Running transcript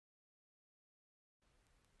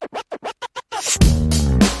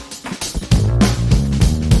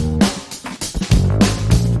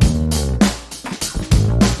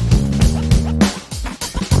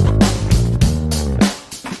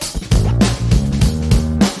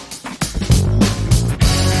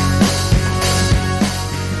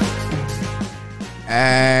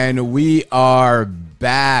And we are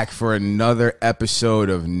back for another episode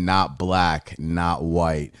of Not Black, Not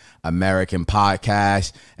White, American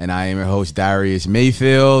Podcast. And I am your host, Darius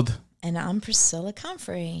Mayfield. And I'm Priscilla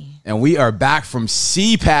Comfrey. And we are back from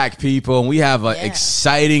CPAC, people. And we have an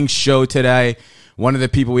exciting show today. One of the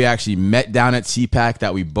people we actually met down at CPAC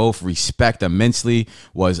that we both respect immensely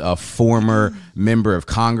was a former member of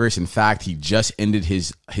Congress. In fact, he just ended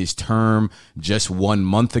his term just 1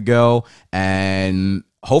 month ago. And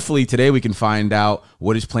hopefully today we can find out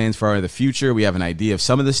what his plans for the future. We have an idea of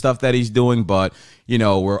some of the stuff that he's doing, but you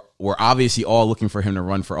know, we're obviously all looking for him to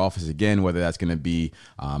run for office again, whether that's going to be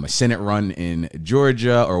a Senate run in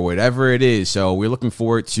Georgia or whatever it is. So we're looking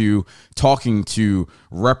forward to talking to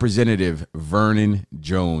Representative Vernon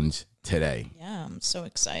Jones today. Yeah, I'm so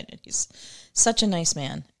excited. He's such a nice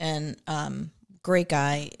man and great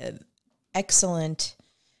guy, excellent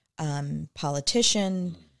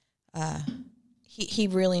politician. He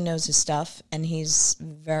really knows his stuff, and he's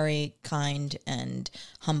very kind and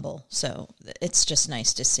humble. So it's just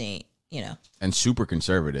nice to see, you know. And super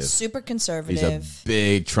conservative. Super conservative. He's a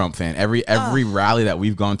big Trump fan. Every rally that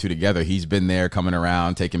we've gone to together, he's been there, coming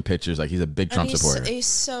around, taking pictures. Like, he's a big Trump supporter. Like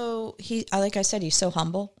I said, he's so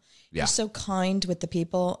humble. Yeah. He's so kind with the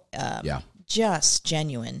people. Just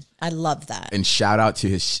genuine. I love that. And shout out to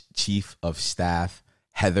his chief of staff,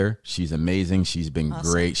 Heather. She's amazing. She's been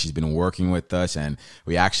great. She's been working with us, and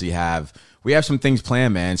we actually have some things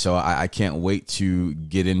planned, man. So I can't wait to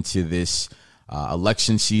get into this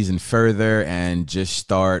election season further and just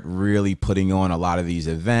start really putting on a lot of these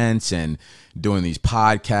events and doing these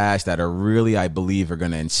podcasts that are really, I believe, are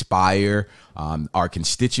going to inspire our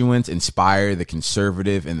constituents, inspire the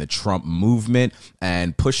conservative and the Trump movement,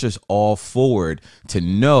 and push us all forward to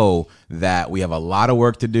know that we have a lot of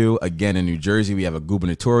work to do. Again, in New Jersey, we have a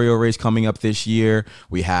gubernatorial race coming up this year.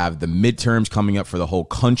 We have the midterms coming up for the whole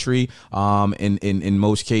country in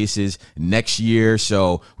most cases next year.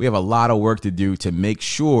 So we have a lot of work to do to make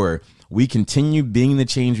sure we continue being the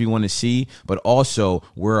change we want to see, but also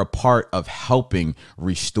we're a part of helping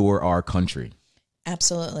restore our country.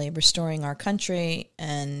 Absolutely. Restoring our country,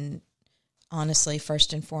 and honestly,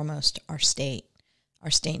 first and foremost, our state.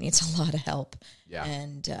 Our state needs a lot of help. Yeah.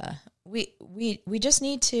 And we just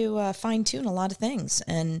need to fine tune a lot of things.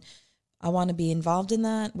 And I want to be involved in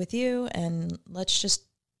that with you, and let's just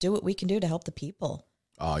do what we can do to help the people.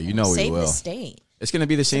 Oh, you know we will. Save the state. It's going to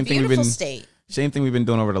be the same thing we've been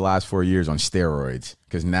doing over the last 4 years on steroids,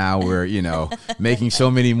 because now we're, making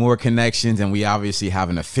so many more connections, and we obviously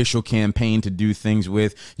have an official campaign to do things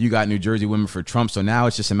with. You got New Jersey Women for Trump. So now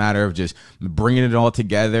it's just a matter of just bringing it all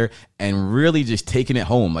together and really just taking it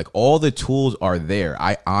home. Like, all the tools are there.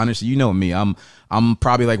 I honestly, you know me, I'm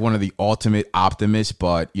probably like one of the ultimate optimists,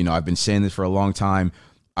 but I've been saying this for a long time.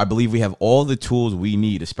 I believe we have all the tools we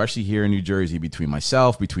need, especially here in New Jersey, between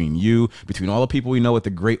myself, between you, between all the people we know with the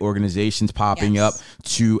great organizations popping up,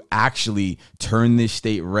 to actually turn this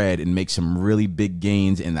state red and make some really big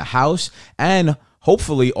gains in the House, and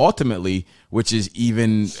hopefully, ultimately, which is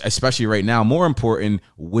even, especially right now, more important,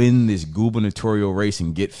 win this gubernatorial race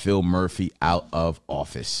and get Phil Murphy out of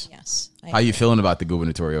office. Yes. How you feeling about the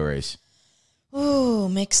gubernatorial race? Ooh,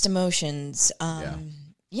 mixed emotions.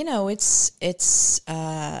 It's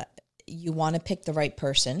you want to pick the right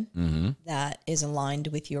person that is aligned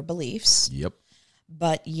with your beliefs. Yep.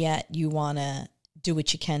 But yet you want to do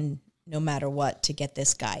what you can no matter what to get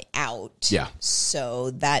this guy out. Yeah.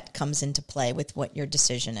 So that comes into play with what your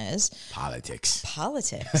decision is. Politics.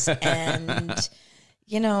 And,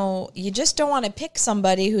 you just don't want to pick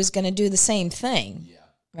somebody who's going to do the same thing. Yeah.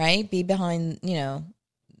 Right? Be behind,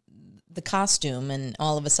 the costume, and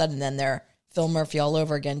all of a sudden then they're Phil Murphy all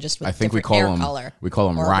over again, just with different hair color. We call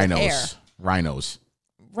them rhinos. Rhinos.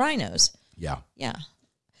 Yeah. Yeah.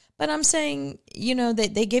 But I'm saying,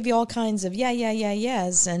 they give you all kinds of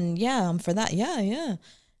yes, and I'm for that. Yeah.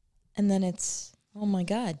 And then it's, oh my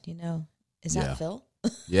God, is that Phil?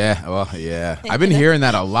 Yeah, well, yeah. I've been hearing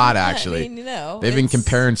that a lot, actually. They've been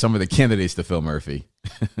comparing some of the candidates to Phil Murphy.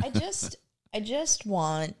 I just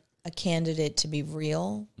want a candidate to be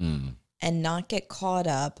real. And not get caught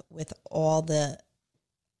up with all the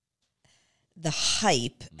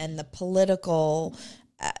hype and the political,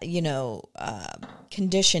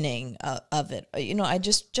 conditioning of it. I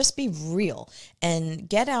just be real and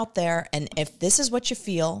get out there. And if this is what you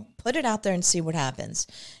feel, put it out there and see what happens.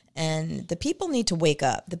 And the people need to wake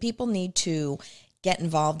up. The people need to get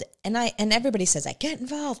involved. And everybody says, get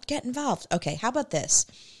involved. Okay, how about this?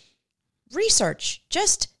 Research.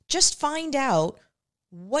 Just find out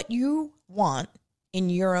what you want in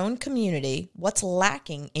your own community, what's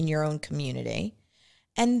lacking in your own community,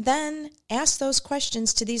 and then ask those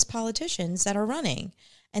questions to these politicians that are running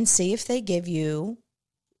and see if they give you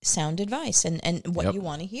sound advice and what you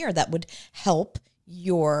want to hear that would help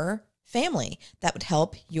your family, that would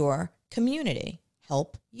help your community,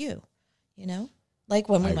 help you, like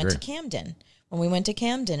when we went to Camden. When we went to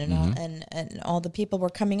Camden and all the people were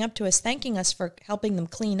coming up to us, thanking us for helping them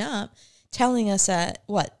clean up, telling us that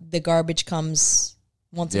the garbage comes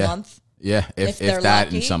once a month. Yeah, if that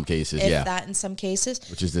lucky, in some cases. If that in some cases.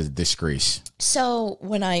 Which is a disgrace. So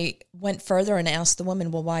when I went further and asked the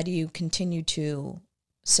woman, well, why do you continue to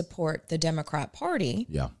support the Democrat Party?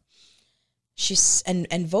 Yeah.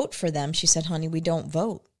 And vote for them? She said, honey, we don't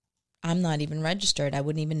vote. I'm not even registered. I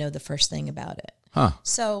wouldn't even know the first thing about it. Huh.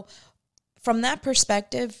 So from that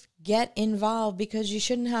perspective, get involved, because you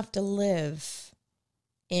shouldn't have to live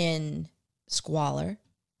in squalor,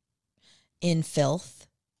 in filth,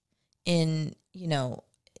 in,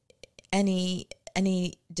 any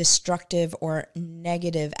destructive or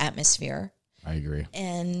negative atmosphere. I agree.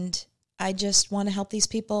 And I just want to help these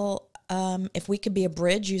people. If we could be a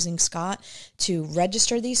bridge using Scott to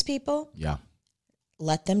register these people. Yeah.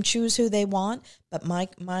 Let them choose who they want. But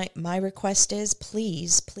my request is,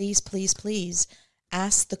 please, please, please, please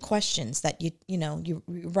ask the questions that you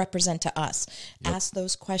represent to us. Yep. Ask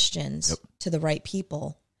those questions to the right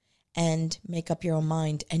people and make up your own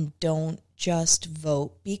mind, and don't just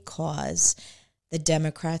vote because the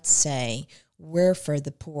Democrats say we're for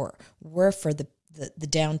the poor, we're for the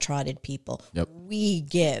downtrodden people. Yep. We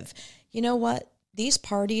give. You know what? These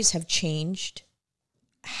parties have changed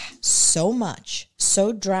so much,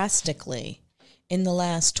 so drastically in the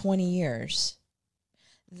last 20 years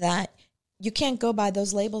that you can't go by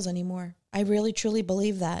those labels anymore. I really, truly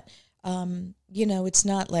believe that. It's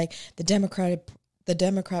not like the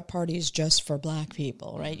Democrat Party is just for black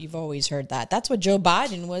people, right? You've always heard that. That's what Joe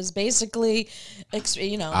Biden was basically,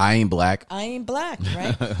 I ain't black,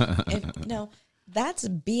 right? That's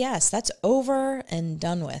BS. That's over and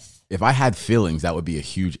done with. If I had feelings, that would be a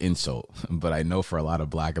huge insult. But I know for a lot of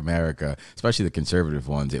Black America, especially the conservative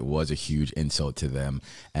ones, it was a huge insult to them.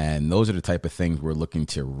 And those are the type of things we're looking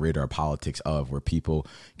to rid our politics of, where people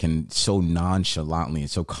can so nonchalantly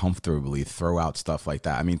and so comfortably throw out stuff like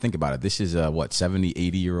that. I mean, think about it. This is a, 70,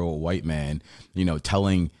 80-year-old white man,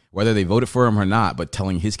 telling, whether they voted for him or not, but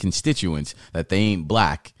telling his constituents that they ain't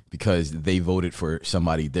black because they voted for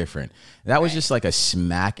somebody different. That was just like a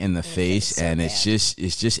smack in the face, and it's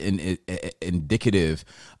just indicative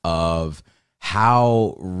of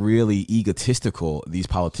how really egotistical these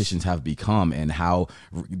politicians have become, and how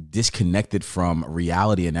disconnected from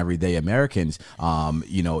reality and everyday Americans,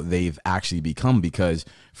 they've actually become. Because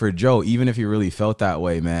for Joe, even if he really felt that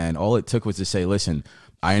way, man, all it took was to say, listen,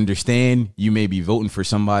 I understand you may be voting for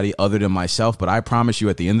somebody other than myself, but I promise you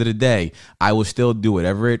at the end of the day, I will still do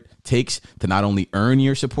whatever it takes to not only earn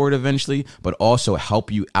your support eventually, but also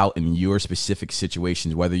help you out in your specific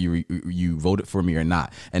situations, whether you voted for me or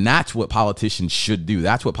not. And that's what politicians should do.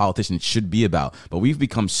 That's what politicians should be about. But we've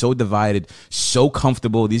become so divided, so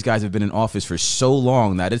comfortable. These guys have been in office for so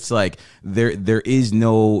long that it's like there is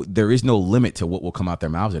no limit to what will come out their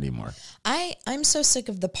mouths anymore. I'm so sick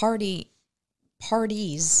of the parties,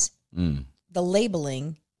 the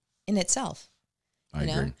labeling in itself. I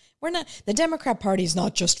agree. We're not, the Democrat Party is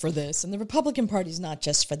not just for this, and the Republican Party is not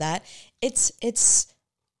just for that. It's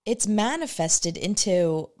manifested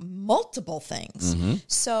into multiple things. Mm-hmm.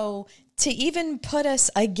 So to even put us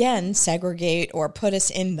again, segregate or put us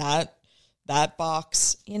in that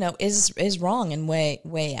box, is wrong and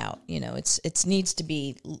way out. It needs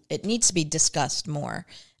to be discussed more,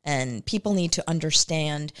 and people need to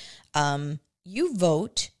understand. You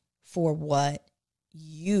vote for what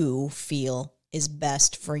you feel is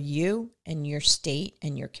best for you and your state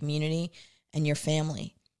and your community and your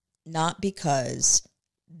family, not because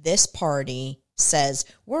this party says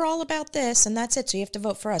we're all about this and that's it, so you have to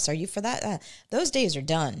vote for us. Are you for that? Those days are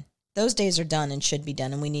done. Those days are done and should be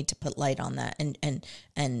done, and we need to put light on that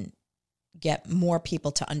and get more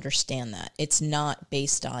people to understand that it's not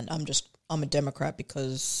based on I'm a Democrat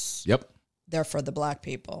because they're for the black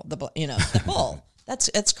people. The bull.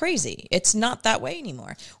 That's crazy. It's not that way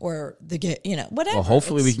anymore. Or whatever. Well,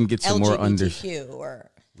 hopefully we can get some more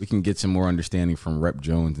we can get some more understanding from Rep.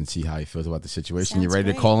 Jones and see how he feels about the situation. Sounds you ready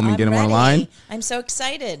great. to call him and get him ready. on the line? I'm so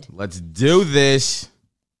excited. Let's do this.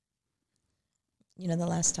 The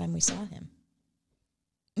last time we saw him,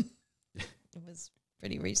 it was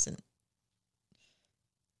pretty recent.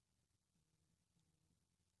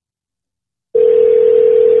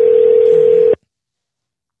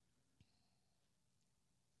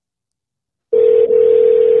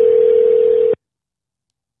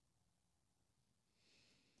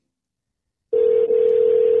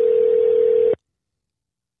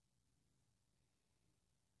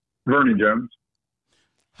 Vernon Jones.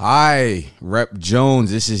 Hi, Rep Jones.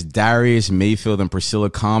 This is Darius Mayfield and Priscilla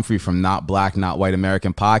Comfrey from Not Black, Not White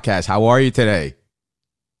American Podcast. How are you today?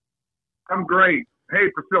 I'm great. Hey,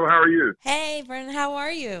 Priscilla, how are you? Hey, Vernon, how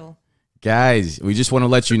are you? Guys, we just want to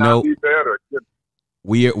let you know Be better.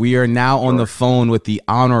 we are now on the phone with the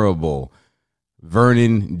Honorable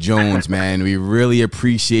Vernon Jones, man. We really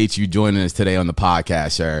appreciate you joining us today on the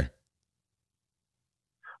podcast, sir.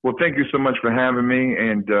 Well, thank you so much for having me,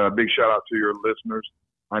 and big shout out to your listeners.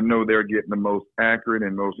 I know they're getting the most accurate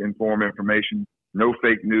and most informed information. No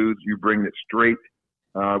fake news. You bring it straight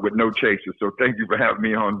with no chases. So thank you for having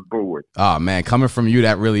me on board. Oh, man, coming from you,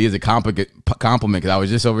 that really is a compliment. Because I was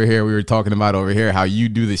just over here, we were talking about over here how you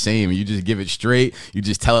do the same. You just give it straight. You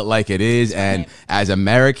just tell it like it is. And as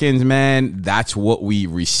Americans, man, that's what we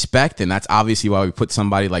respect. And that's obviously why we put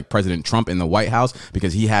somebody like President Trump in the White House,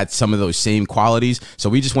 because he had some of those same qualities. So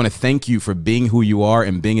we just want to thank you for being who you are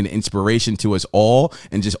and being an inspiration to us all,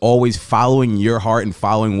 and just always following your heart and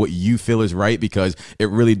following what you feel is right, because it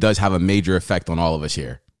really does have a major effect on all of us here.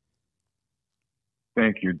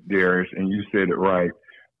 Thank you, Darius. And you said it right.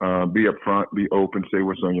 Be upfront, be open, say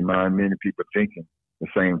what's on your mind. Many people thinking the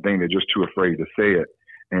same thing. They're just too afraid to say it.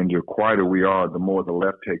 And the quieter we are, the more the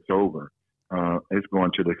left takes over. It's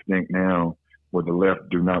going to the extent now where the left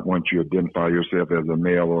do not want you to identify yourself as a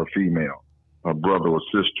male or a female, a brother or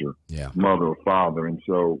sister, mother or father. And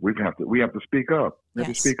so we have to speak up. We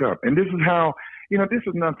have to speak up. And this is how, this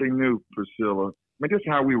is nothing new, Priscilla. I mean, this is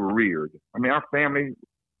how we were reared. I mean, our families,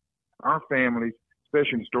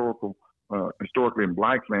 especially historically in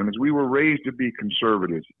black families, we were raised to be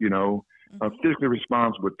conservatives, fiscally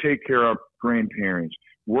responsible, take care of grandparents,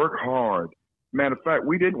 work hard. Matter of fact,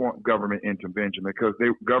 we didn't want government intervention because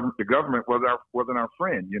the government wasn't our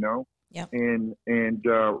friend, and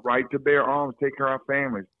right to bear arms, take care of our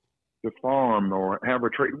families, to farm or have a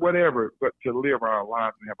trade, whatever, but to live our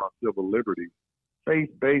lives and have our civil liberties.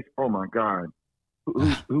 Faith-based, oh my God.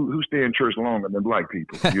 Who stay in church longer than black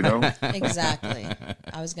people, Exactly.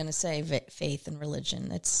 I was going to say faith and religion.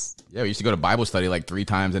 We used to go to Bible study like 3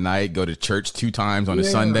 times a night, go to church 2 times on a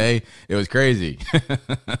Sunday. It was crazy.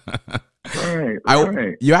 Right.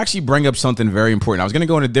 You actually bring up something very important. I was going to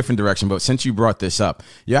go in a different direction, but since you brought this up,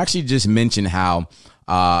 you actually just mentioned how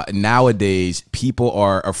nowadays people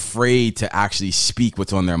are afraid to actually speak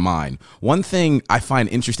what's on their mind. One thing I find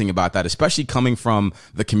interesting about that, especially coming from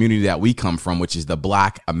the community that we come from, which is the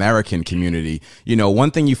Black American community,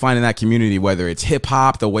 one thing you find in that community, whether it's hip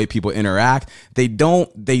hop, the way people interact, you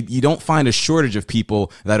don't find a shortage of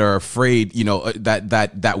people that are afraid,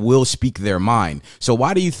 that will speak their mind. So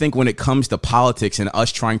why do you think when it comes to politics and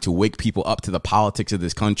us trying to wake people up to the politics of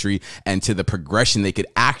this country and to the progression they could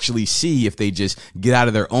actually see if they just get out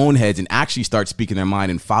of their own heads and actually start speaking their mind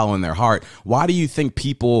and following their heart, why do you think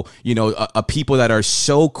people, people that are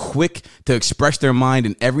so quick to express their mind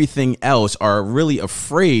and everything else are really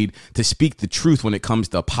afraid to speak the truth when it comes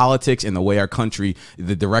to politics and the way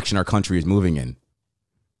the direction our country is moving in?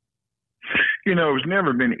 It's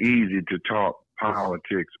never been easy to talk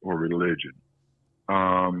politics or religion.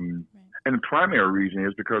 And the primary reason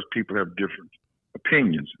is because people have different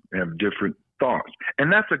opinions, they have different thoughts.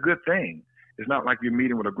 And that's a good thing. It's not like you're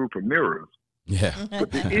meeting with a group of mirrors. Yeah.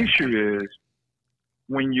 But the issue is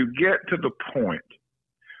when you get to the point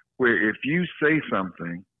where if you say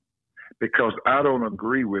something because I don't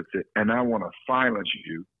agree with it and I want to silence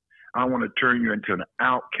you, I want to turn you into an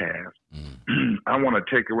outcast. I want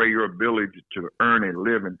to take away your ability to earn a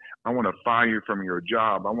living. I want to fire you from your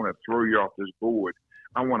job. I want to throw you off this board.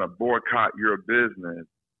 I want to boycott your business.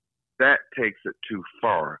 That takes it too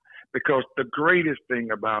far. Because the greatest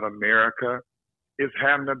thing about America is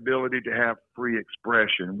having the ability to have free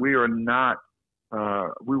expression. We are not,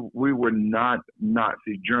 we were not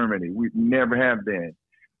Nazi Germany. We never have been.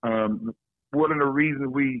 One of the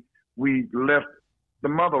reasons we left the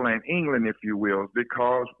motherland, England, if you will, is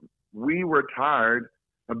because we were tired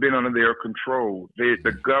of being under their control.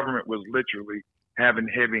 The government was literally having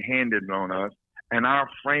heavy-handed on us, and our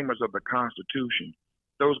framers of the Constitution,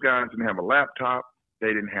 those guys didn't have a laptop. They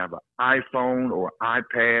didn't have an iPhone or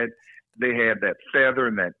iPad. They had that feather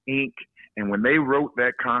and that ink. And when they wrote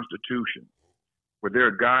that Constitution with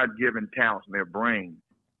their God-given talents and their brain,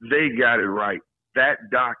 they got it right. That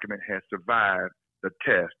document has survived the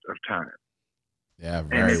test of time. Yeah,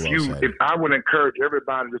 very well said. If I would encourage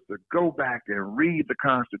everybody just to go back and read the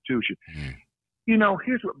Constitution.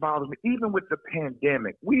 Here's what bothers me. Even with the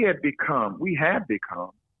pandemic, we have become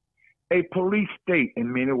a police state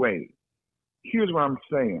in many ways. Here's what I'm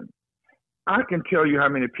saying. I can tell you how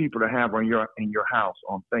many people to have in your house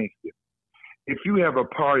on Thanksgiving. If you have a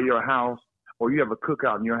party at your house or you have a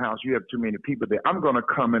cookout in your house, you have too many people there, I'm going to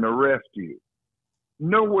come and arrest you.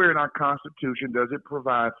 Nowhere in our Constitution does it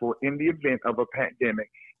provide for, in the event of a pandemic,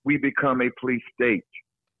 we become a police state.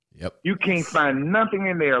 Yep. You can't find nothing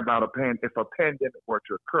in there about if a pandemic were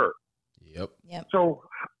to occur. Yep. So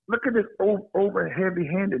look at this over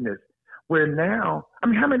heavy-handedness, where now, I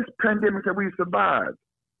mean, how many pandemics have we survived?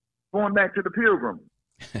 Going back to the Pilgrims.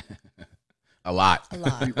 A lot.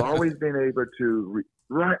 We've always been able to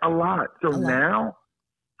write a lot. So now,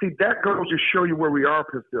 see, that goes to show you where we are,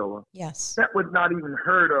 Priscilla. Yes. That was not even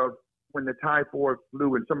heard of when the typhoid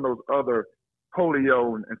flu and some of those other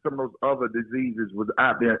polio and some of those other diseases was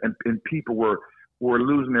out there, and people were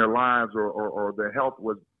losing their lives or their health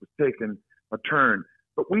was taking a turn.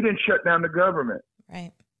 But we didn't shut down the government.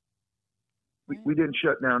 Right. We didn't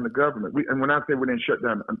shut down the government. And when I say we didn't shut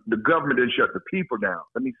down, the government didn't shut the people down.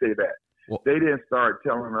 Let me say that. Well, they didn't start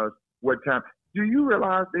telling us what time. Do you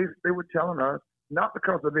realize they were telling us, not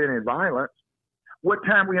because of any violence, what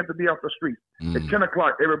time we have to be off the street? At 10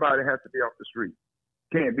 o'clock, everybody has to be off the street.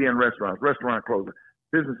 Can't be in restaurants. Restaurant closing.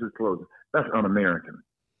 Businesses closing. That's un-American.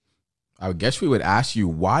 I guess we would ask you,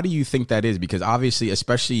 why do you think that is? Because obviously,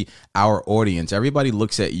 especially our audience, everybody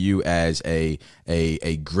looks at you as a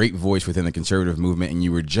great voice within the conservative movement, and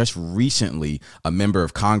you were just recently a member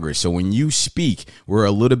of Congress. So when you speak, we're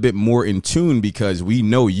a little bit more in tune because we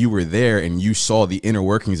know you were there and you saw the inner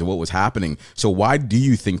workings of what was happening. So why do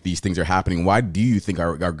you think these things are happening? Why do you think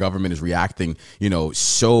our government is reacting,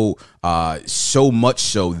 so much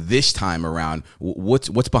so this time around?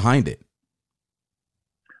 What's behind it?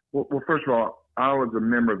 Well, first of all, I was a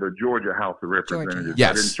member of the Georgia House of Representatives. Yes.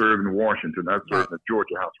 I didn't serve in Washington. I served in the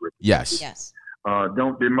Georgia House of Representatives. Yes.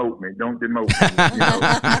 Don't demote me. Don't demote me. Don't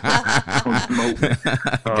demote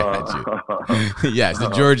me. Yes, the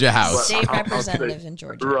Georgia House. State representative in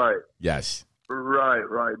Georgia. Right. Yes.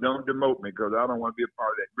 Right. Don't demote me because I don't want to be a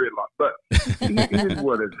part of that gridlock. But here's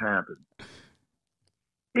what has happened.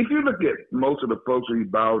 If you look at most of the folks who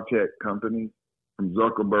these biotech companies, from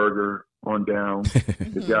Zuckerberg on down,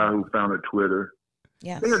 the guy who founded Twitter,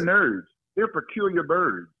 yes, they're nerds. They're peculiar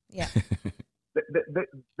birds. Yeah.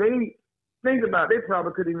 They think about it, they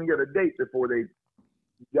probably couldn't even get a date before they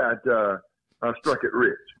got struck it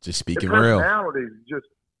rich. Just speaking Their real. personalities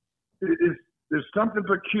there's something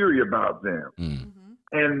peculiar about them.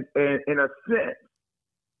 And in a sense,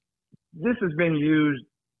 this has been used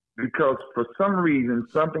because for some reason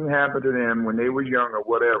something happened to them when they were young or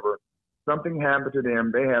whatever. Something happened to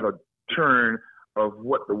them. They had a turn of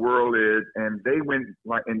what the world is, and they went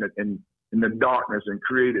like in the darkness and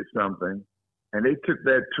created something. And they took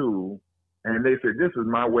that tool and they said, "This is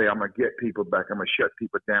my way. I'm gonna get people back. I'm gonna shut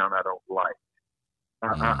people down I don't like.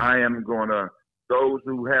 I am gonna. Those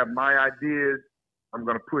who have my ideas, I'm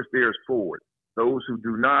gonna push theirs forward. Those who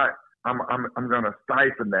do not, I'm gonna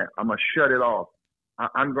stifle that. I'm gonna shut it off.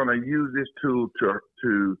 I'm gonna use this tool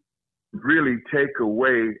to really take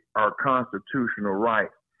away our constitutional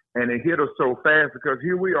rights." And it hit us so fast because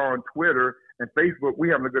here we are on Twitter and Facebook. We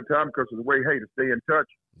having a good time because it's a way, to stay in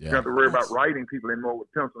touch. You don't have to worry about writing people anymore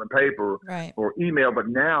with pencil and paper or email. But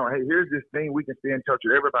now, hey, here's this thing. We can stay in touch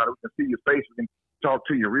with everybody. We can see your face. We can talk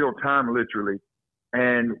to you real time, literally.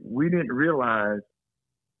 And we didn't realize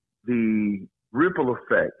the ripple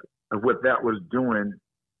effect of what that was doing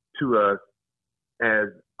to us as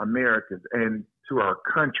Americans and to our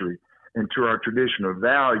country and to our traditional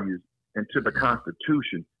values and to the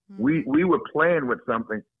Constitution. We were playing with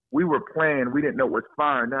something. We didn't know it was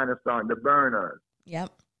fire. Now it's starting to burn us.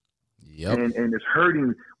 Yep. And it's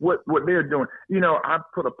hurting what they're doing. I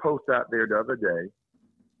put a post out there the other day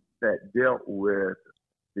that dealt with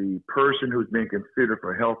the person who's being considered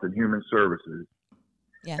for Health and Human Services.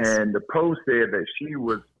 Yes. And the post said that she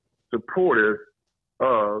was supportive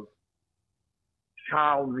of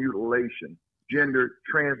child mutilation,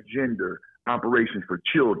 transgender operations for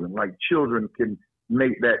children. Like children can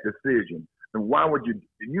make that decision. And why would you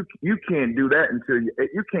can't do that until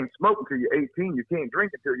you can't smoke until you're 18. You can't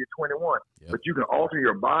drink until you're 21. But you can alter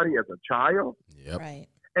your body as a child. Right.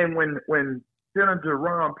 And when Senator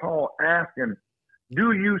Ron Paul asked him,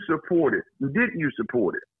 do you support it? Didn't you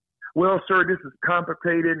support it? Well, sir, this is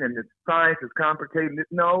complicated and the science is complicated.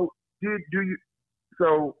 No, do you?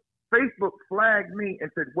 So Facebook flagged me and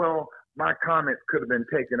said, well, my comments could have been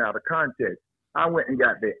taken out of context. I went and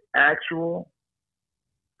got the actual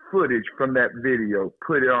footage from that video,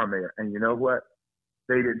 put it on there. And you know what?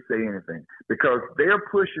 They didn't say anything because they're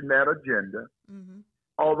pushing that agenda.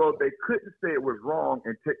 Although they couldn't say it was wrong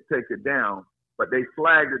and take it down, but they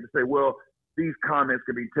flagged it to say, well, these comments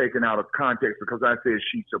can be taken out of context because I said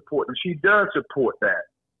she supports. And she does support that.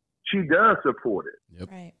 She does support it.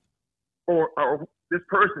 Right. or this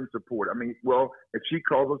person support. I mean, well, if she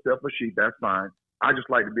calls herself a she, that's fine. I just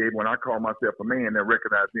like to be able, when I call myself a man, they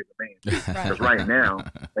recognize me as a man. Because right now,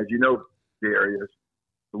 as you know, Darius,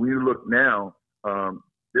 when you look now,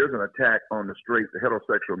 there's an attack on the straight, the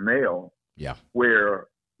heterosexual male, where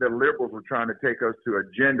the liberals were trying to take us to a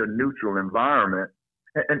gender-neutral environment.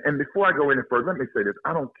 And before I go any further, let me say this.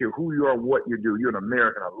 I don't care who you are, what you do. You're an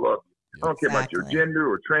American. I love you. I don't care about your gender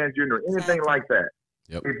or transgender or anything like that.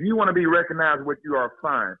 Yep. If you want to be recognized what you are,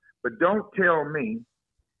 fine. But don't tell me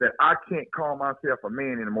that I can't call myself a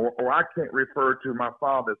man anymore, or I can't refer to my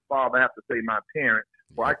father as father. I have to say my parent,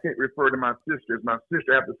 or I can't refer to my sister as my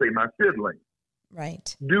sister. I have to say my sibling.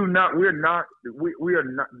 Right. We are not,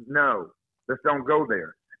 no, let's don't go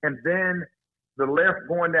there. And then the left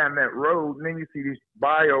going down that road, and then you see these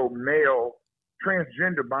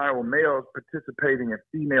transgender bio males participating in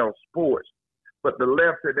female sports. But the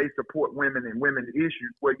left said they support women and women's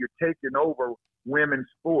issues, where you're taking over women's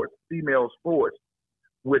sports, female sports,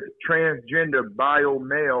 with transgender bio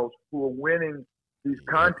males who are winning these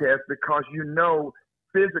contests because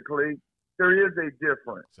physically there is a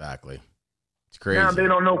difference. Exactly. It's crazy. Now they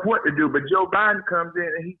don't know what to do, but Joe Biden comes in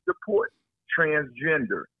and he supports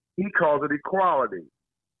transgender. He calls it equality.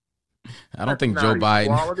 I don't think Joe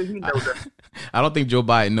Biden. He knows that. I don't think Joe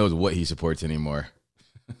Biden knows what he supports anymore.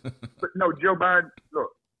 But no, Joe Biden.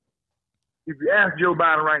 Look, if you ask Joe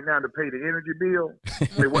Biden right now to pay the energy bill,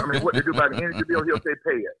 what to do about the energy bill, he'll say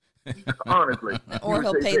pay it. Honestly, or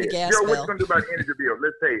he'll pay the gas Joe, bill. what you gonna do about the energy bill?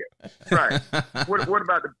 Let's pay it. Right. What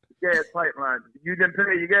about the gas pipeline? You didn't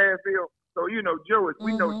pay your gas bill, so Joe is.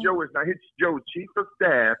 We know Joe is now. Joe's chief of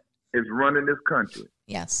staff is running this country.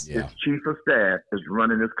 Yes. His chief of staff is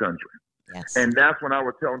running this country. Yes. And that's when I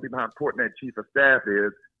was telling people how important that chief of staff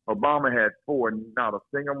is. Obama had 4, and not a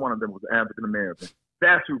single one of them was African American.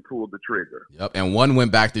 That's who pulled the trigger. Yep. And one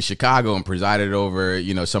went back to Chicago and presided over,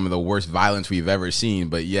 some of the worst violence we've ever seen.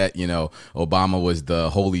 But yet, Obama was the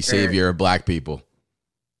holy savior of black people.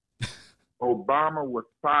 Obama was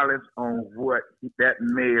silent on what that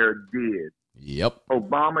mayor did. Yep.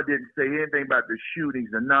 Obama didn't say anything about the shootings,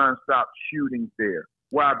 the nonstop shootings there.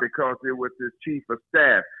 Why? Because it was his chief of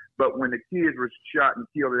staff. But when the kids were shot and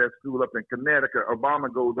killed at that school up in Connecticut,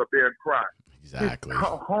 Obama goes up there and cries. Exactly. His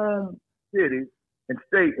home city and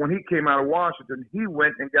state, when he came out of Washington, he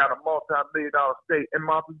went and got a multi-million-dollar state in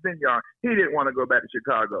Martha's Vineyard. He didn't want to go back to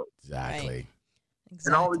Chicago. Exactly. Right.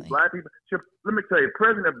 And all these black people. Let me tell you,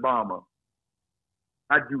 President Obama,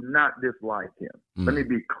 I do not dislike him. Let me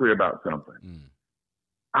be clear about something.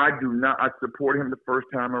 I support him the first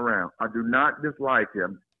time around. I do not dislike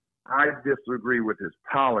him. I disagree with his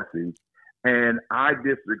policies, and I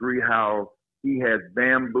disagree how he has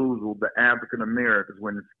bamboozled the African Americans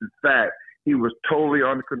when, in fact, he was totally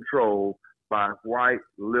under control by white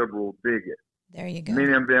liberal bigots. There you go.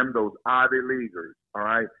 Many of them, those Ivy Leaguers, all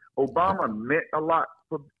right? Obama meant a lot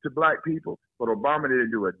to black people, but Obama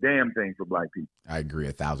didn't do a damn thing for black people. I agree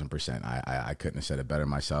 1,000%. I couldn't have said it better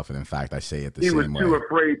myself. And in fact, I say it the same way. way. He was too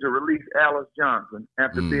afraid to release Alice Johnson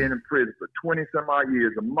after being in prison for 20-some odd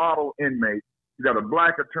years, a model inmate. You got a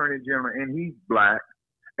black attorney general, and he's black.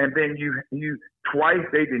 And then you twice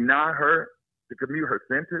they deny her to commute her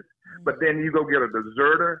sentence, but then you go get a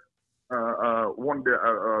deserter, one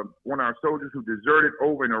of our soldiers who deserted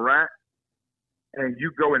over in Iraq, and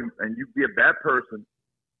you go and you give that person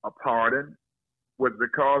a pardon, was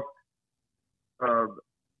because of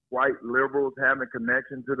white liberals having a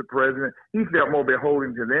connection to the president. He felt more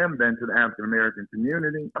beholden to them than to the African American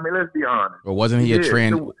community. I mean, let's be honest. But wasn't he a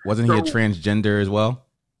transgender as well?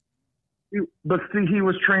 But see, he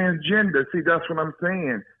was transgender. See, that's what I'm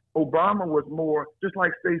saying. Obama was more just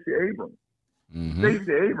like Stacey Abrams.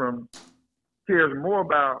 Stacey Abrams cares more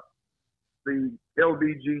about the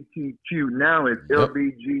LGBTQ. Now it's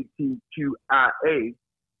LGBTQIA.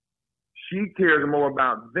 She cares more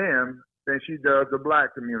about them than she does the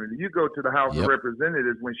black community. You go to the House of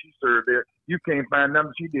Representatives when she served there, you can't find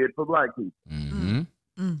nothing she did for black people.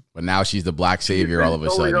 But now she's the black savior all of a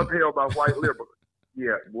sudden. Totally upheld by white liberals.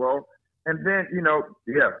 Yeah, well, and then, and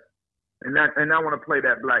I want to play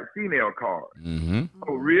that black female card.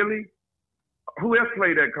 Oh, really? Who else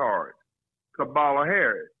played that card? Kamala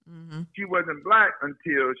Harris. She wasn't black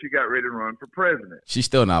until she got ready to run for president. She's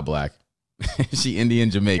still not black. She Indian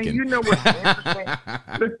Jamaican. And you know what's interesting?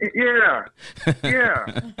 Yeah.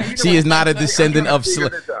 She is not a descendant of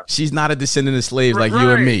she's not a descendant of slaves like you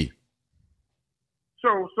and me.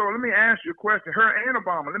 So let me ask you a question. Her and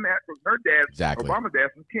Obama, let me ask her dad. Exactly. Obama's dad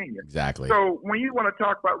from Kenya. Exactly. So when you want to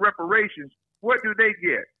talk about reparations, what do they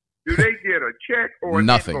get? Do they get a check or an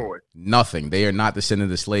nothing? invoice? Nothing. They are not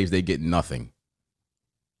descendants of slaves. They get nothing.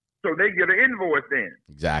 So they get an invoice then.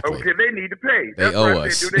 Exactly. Okay, they need to pay. They owe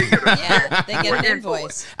us. Do they get Yeah, they get an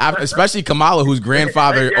invoice. Especially Kamala, whose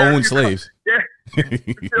grandfather owned slaves. Yeah.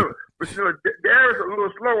 But still, Darius a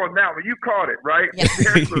little slow on that one. You caught it, right? Yeah.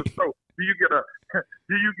 Darius a little slow. Do you get a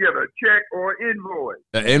check or an invoice?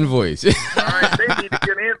 An invoice. All right, they need to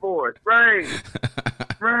get an invoice. Right.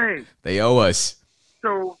 Right. They owe us.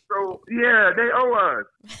 So yeah, they owe us.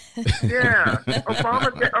 Yeah.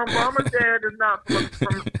 Obama's dad is not from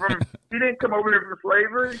he didn't come over here from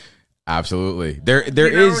slavery. Absolutely. There He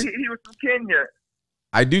was from Kenya.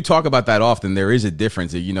 I do talk about that often. There is a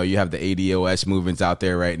difference. You know, you have the ADOS movements out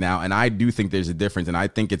there right now, and I do think there's a difference, and I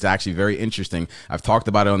think it's actually very interesting. I've talked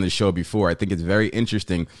about it on the show before. I think it's very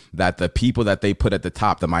interesting that the people that they put at the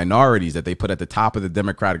top, the minorities that they put at the top of the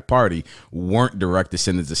Democratic Party, weren't direct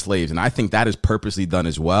descendants of slaves, and I think that is purposely done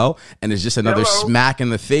as well, and it's just another smack in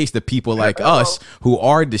the face to people like us who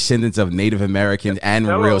are descendants of Native Americans and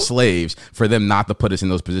real slaves, for them not to put us in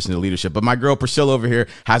those positions of leadership. But my girl Priscilla over here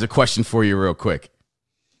has a question for you real quick.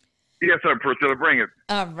 Yes, sir, Priscilla, bring it.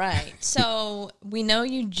 All right. So we know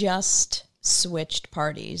you just switched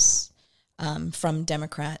parties from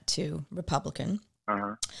Democrat to Republican.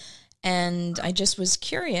 Uh-huh. And I just was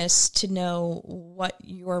curious to know what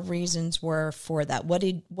your reasons were for that. What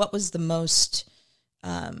was the most,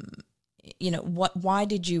 why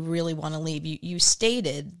did you really want to leave? You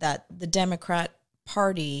stated that the Democrat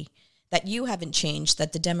Party, that you haven't changed,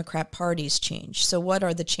 that the Democrat Party's changed. So what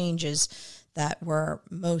are the changes that were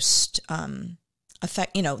most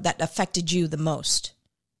that affected you the most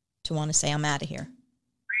to want to say, I'm out of here?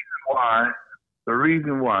 The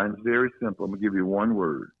reason why is very simple. I'm gonna give you one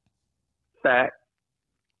word: fact.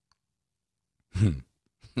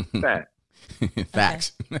 Fact.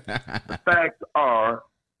 Facts. The facts are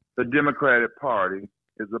the Democratic Party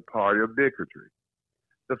is a party of bigotry.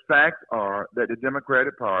 The facts are that the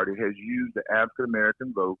Democratic Party has used the African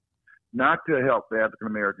American vote not to help the African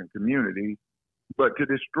American community, but to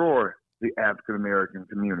destroy the African American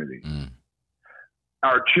community. Mm.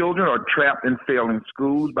 Our children are trapped in failing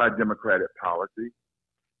schools by Democratic policy.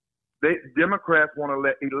 Democrats want to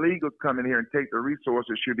let illegals come in here and take the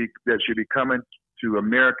resources that should be coming to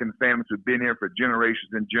American families who've been here for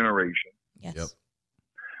generations and generations. Yes. Yep.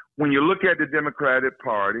 When you look at the Democratic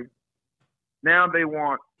Party, now they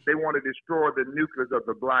want to destroy the nucleus of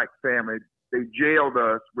the black family. They jailed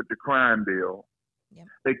us with the crime bill. Yep.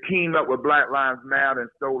 They teamed up with Black Lives Matter and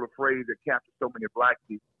stole a phrase that captured so many black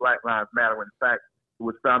people, Black Lives Matter, when in fact it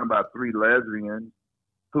was founded by 3 lesbians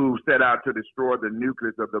who set out to destroy the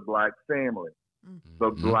nucleus of the black family, the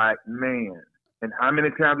black man. And how many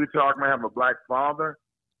times we talk about having a black father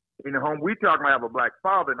in the home? We talk about having a black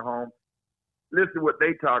father in the home. Listen to what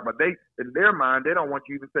they talk about. They, in their mind, they don't want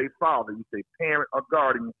you to say father. You say parent or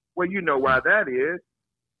guardian. Well, you know why that is.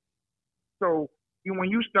 So when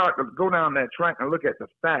you start to go down that track and look at the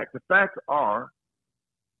facts are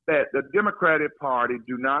that the Democratic Party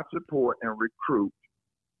do not support and recruit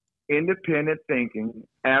independent thinking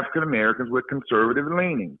African Americans with conservative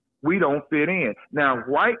leanings. We don't fit in. Now,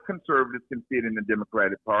 white conservatives can fit in the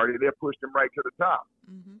Democratic Party. They'll push them right to the top.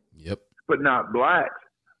 Mm-hmm. Yep. But not blacks.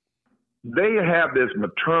 They have this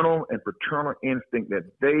maternal and paternal instinct that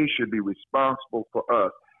they should be responsible for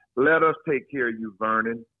us. Let us take care of you,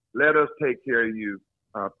 Vernon. Let us take care of you,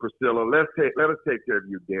 Priscilla. Let us take care of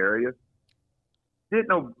you, Darius.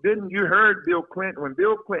 Didn't you heard Bill Clinton, when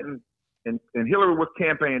Bill Clinton and Hillary was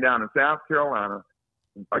campaigning down in South Carolina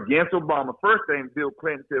against Obama, first thing Bill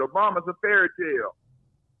Clinton said, Obama's a fairy tale.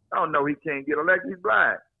 Oh, no, he can't get elected. He's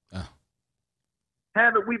black.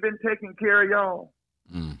 Haven't we been taking care of y'all?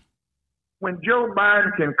 Mm. When Joe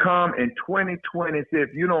Biden can come in 2020 and say,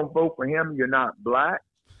 if you don't vote for him, you're not black.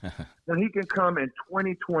 When he can come in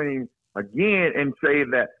 2020 again and say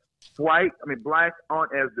that blacks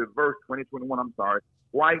aren't as diverse, 2021, I'm sorry,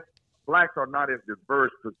 blacks are not as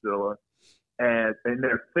diverse, Priscilla, in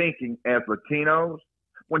their thinking as Latinos.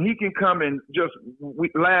 When he can come in just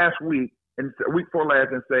last week and week before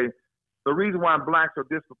last and say, the reason why blacks are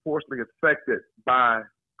disproportionately affected by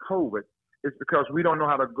COVID is because we don't know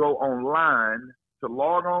how to go online, to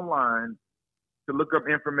log online, to look up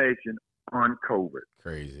information on COVID.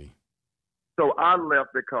 Crazy. So I left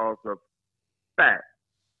because of facts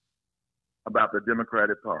about the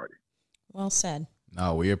Democratic Party. Well said.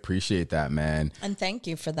 No, we appreciate that, man. And thank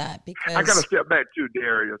you for that, because I got to step back too,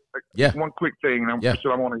 Darius. Yeah. One quick thing, and I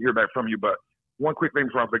want to hear back from you, but one quick thing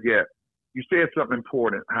before I forget. You said something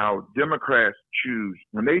important, how Democrats choose,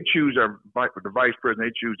 when they choose the vice president,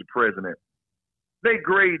 they choose the president, they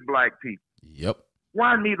grade black people. Yep.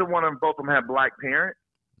 Why neither one of them, both of them have black parents?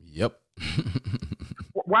 Yep.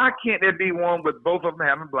 Why can't there be one with both of them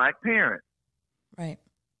having black parents? Right.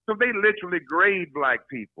 So they literally grade black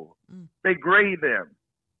people. They grade them.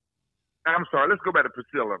 I'm sorry. Let's go back to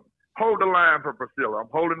Priscilla. Hold the line for Priscilla. I'm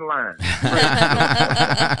holding the line.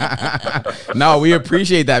 No, we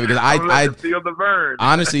appreciate that because I feel the burn.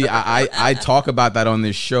 Honestly, I talk about that on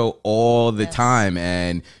this show all the time.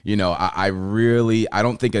 And, you know, I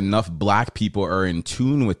don't think enough black people are in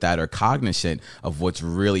tune with that or cognizant of what's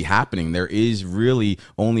really happening. There is really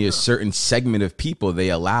only a certain segment of people they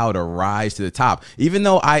allow to rise to the top. Even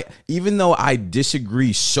though I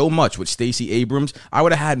disagree so much with Stacey Abrams, I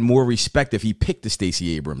would have had more respect if he picked the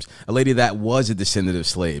Stacey Abrams, a lady that was a descendant of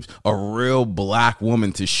slaves, a real black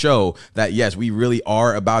woman, to show that, yes, we really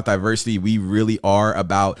are about diversity. We really are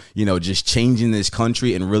about, you know, just changing this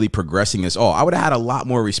country and really progressing us all. I would have had a lot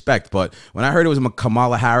more respect. But when I heard it was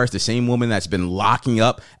Kamala Harris, the same woman that's been locking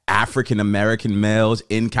up African-American males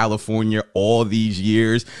in California all these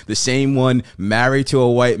years, the same one married to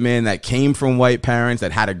a white man that came from white parents,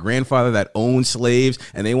 that had a grandfather that owned slaves,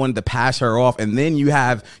 and they wanted to pass her off. And then you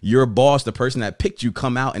have your boss, the person that picked you,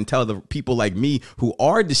 come out and tell the people like me who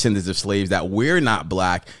are descendants of slaves that we're not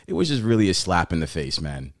black. It was just really a slap in the face,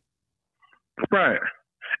 man. Right.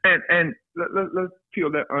 And let's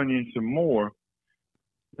peel that onion some more.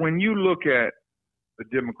 When you look at the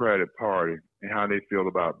Democratic Party and how they feel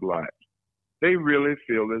about blacks, they really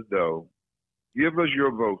feel as though, give us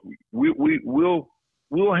your vote.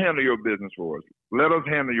 We'll handle your business for us. Let us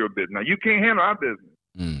handle your business. Now, you can't handle our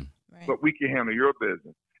business, but we can handle your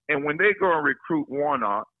business. And when they go and recruit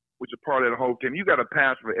Warnock, which is part of the whole team, you got a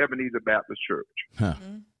pastor for Ebenezer Baptist Church. Huh.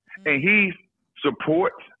 And he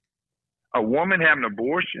supports a woman having an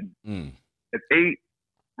abortion at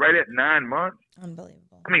 9 months.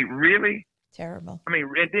 Unbelievable. I mean, really? Terrible. I mean,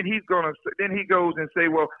 and then he goes and say,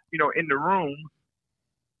 well, you know, in the room,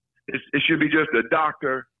 it should be just the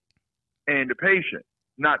doctor and the patient,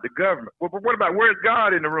 not the government. Well, but what about, where's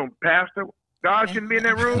God in the room, Pastor? God shouldn't be in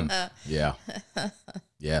that room. Yeah.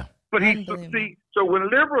 But so when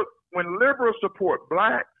liberals support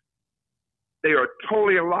blacks, they are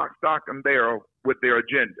totally a lock, stock, and barrel with their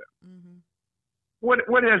agenda. What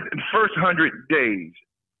has in the first 100 days?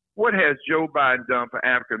 What has Joe Biden done for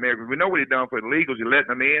African Americans? We know what he's done for illegals. He let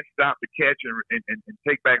them in, stop the catch, and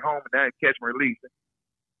take back home, and now catch and release.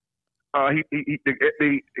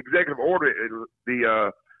 The executive order,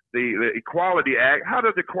 the Equality Act. How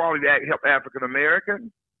does the Equality Act help African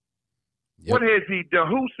Americans? Yep. What has he done?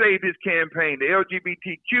 Who saved his campaign? The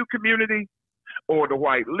LGBTQ community or the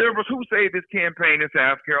white liberals? Who saved his campaign in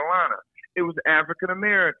South Carolina? It was African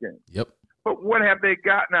Americans. Yep. But what have they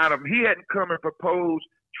gotten out of him? He hadn't come and proposed.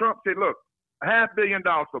 Trump said, look, $500 million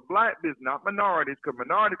for black business, not minorities, because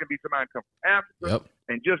minorities can be somebody come from Africa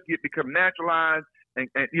and just become naturalized. And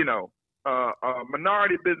you know,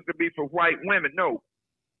 minority business could be for white women. No.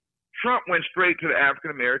 Trump went straight to the African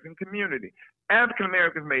American community. African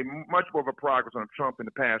Americans made much more of a progress on Trump in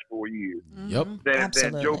the past 4 years than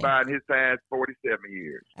Joe Biden his past 47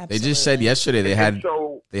 years. Absolutely. They just said yesterday they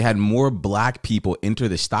had more black people enter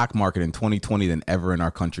the stock market in 2020 than ever in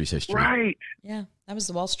our country's history. Right. Yeah, that was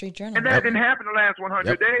the Wall Street Journal. And that didn't happen the last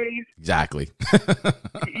 100 days. Exactly.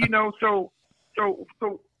 You know, so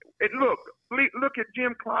look at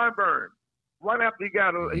Jim Clyburn. Right after he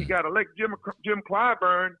got elected, Jim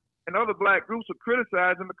Clyburn and other black groups would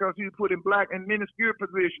criticize him because he was put in black in minuscule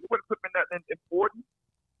positions. What put him in nothing important?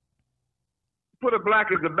 Put a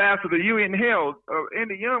black as ambassador to the UN. Hell,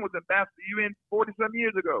 Andy Young was ambassador to the UN 40-some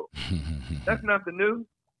years ago. That's nothing new.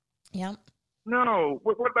 Yeah. No.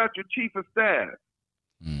 What about your chief of staff?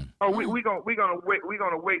 Oh, we're gonna wait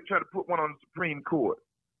and try to put one on the Supreme Court.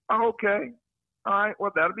 Oh, okay. All right.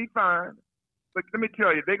 Well, that'll be fine. But let me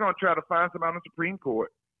tell you, they're gonna try to find somebody on the Supreme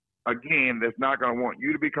Court again that's not gonna want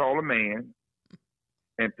you to be called a man.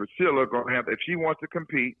 And Priscilla gonna have, if she wants to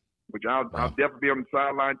compete, which I'll definitely be on the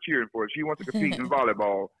sideline cheering for. If she wants to compete in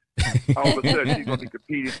volleyball, all of a sudden she's gonna be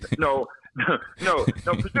competing. No.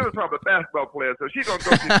 Priscilla's probably a basketball player, so she's gonna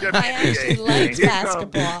go to the WNBA. I actually like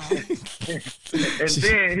basketball. And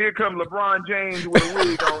then here comes LeBron James with a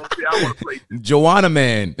wig on. I want to play. Joanna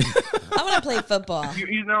Man. I want to play football.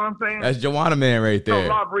 You know what I'm saying? That's Joanna Man right there. No,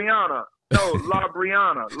 La Brianna.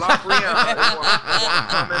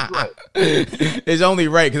 It's only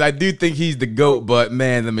right because I do think he's the GOAT, but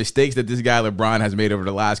man, the mistakes that this guy LeBron has made over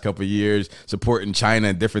the last couple of years, supporting China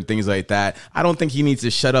and different things like that, I don't think he needs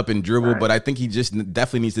to shut up and dribble, but I think he just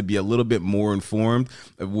definitely needs to be a little bit more informed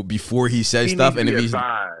before he says stuff. And if he's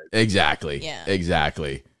exactly.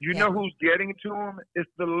 You know who's getting to him? It's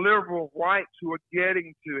the liberal whites who are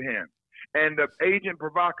getting to him. And the agent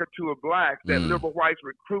provocateur blacks that liberal whites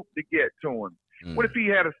recruit to get to him. What if he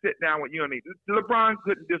had a sit down with you and me? LeBron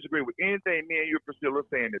couldn't disagree with anything me and you, Priscilla, are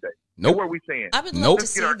saying today. Nope. So what are we saying? I would love Nope. to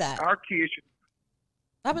see that. Our kids should.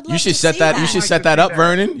 I would love You should to set see that. You should set that up,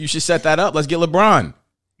 Vernon. You should set that up. Let's get LeBron.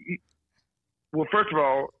 Well, first of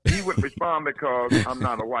all, he wouldn't respond because I'm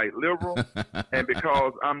not a white liberal and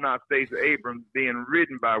because I'm not Stacey Abrams being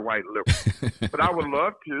ridden by white liberals. But I would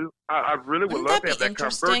love to. I really would Wouldn't love that to have be that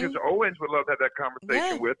conversation. Owens would love to have that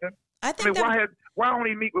conversation Yeah. with him. I think that Why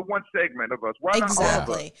only meet with one segment of us? Why not all of us?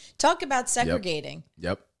 exactly. Talk about segregating.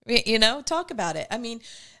 Yep. You know, talk about it. I mean,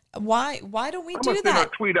 why don't we I'm do gonna send that?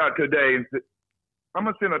 a tweet out today. I'm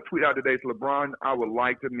gonna send a tweet out today to LeBron. I would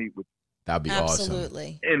like to meet with That'd be awesome.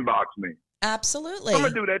 Absolutely. you. Inbox me. Absolutely. I'm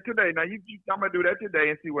gonna do that today. Now I'm gonna do that today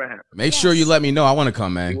and see what happens. Make sure you let me know. I want to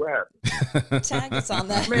come, See man. what happens. Tag us on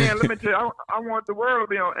that. Man, let me tell you, I want the world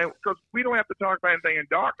to be on, because we don't have to talk about anything in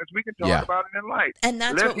darkness. We can talk Yeah. about it in light. And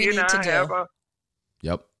that's what we Lefty need and to I do. have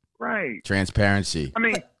Yep. right. Transparency. I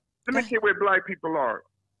mean, let me tell you where black people are.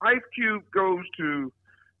 Ice Cube goes to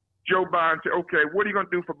Joe Biden and says, okay, what are you going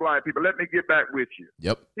to do for black people? Let me get back with you.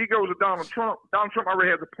 Yep. He goes to Donald Trump. Donald Trump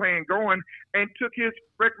already has a plan going and took his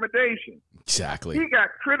recommendation. Exactly. He got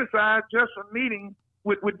criticized just for meeting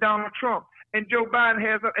with Donald Trump. And Joe Biden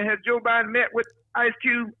has Joe Biden met with Ice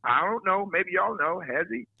Cube? I don't know. Maybe y'all know. Has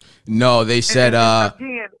he? No, they said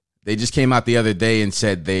again, they just came out the other day and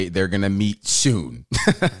said they're gonna meet soon.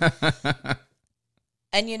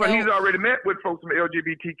 And you but he's know, already met with folks from the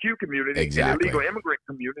LGBTQ community Exactly. and the legal immigrant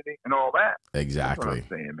community and all that. Exactly. That's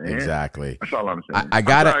what I'm saying, man. Exactly. That's all I'm saying. I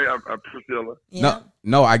gotta- I'm sorry, Priscilla. yeah.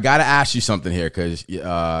 No, I gotta ask you something here because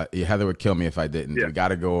Heather would kill me if I didn't. Yeah. We got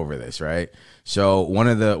to go over this, right? So one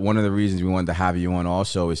of the reasons we wanted to have you on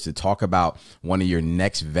also is to talk about one of your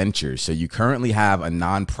next ventures. So you currently have a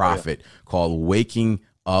nonprofit called Waking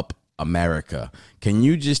Up America. Can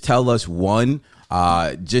you just tell us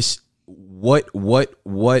just what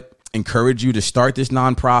encouraged you to start this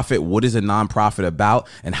nonprofit? What is a nonprofit about,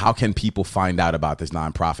 and how can people find out about this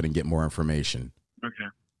nonprofit and get more information? Okay.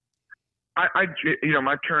 My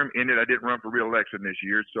term ended. I didn't run for re-election this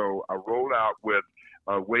year, so I rolled out with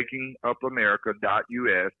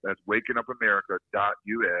WakingUpAmerica.us. That's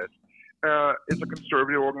WakingUpAmerica.us. It's a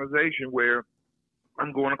conservative organization where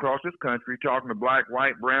I'm going across this country talking to black,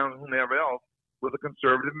 white, brown, whomever else with a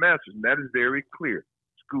conservative message, and that is very clear.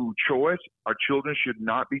 School choice. Our children should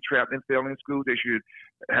not be trapped in failing schools. They should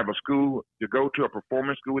have a school to go to, a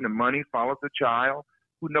performance school, and the money follows the child.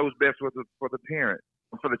 Who knows best for the parent,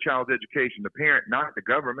 for the child's education? The parent, not the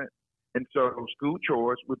government. And so school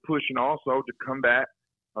choice, we're pushing also to combat,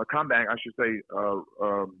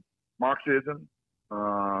 Marxism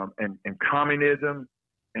and communism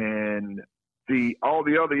and all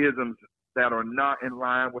the other isms that are not in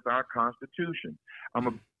line with our Constitution. I'm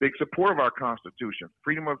a big supporter of our Constitution,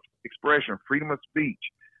 freedom of expression, freedom of speech,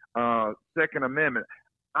 Second Amendment.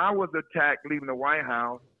 I was attacked leaving the White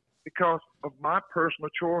House because of my personal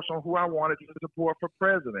choice on who I wanted to support for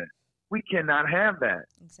president. We cannot have that.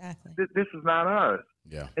 Exactly. This is not us.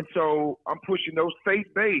 Yeah. And so I'm pushing those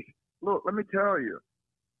faith-based. Look, let me tell you,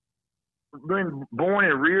 being born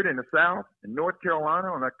and reared in the South, in North Carolina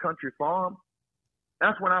on a country farm,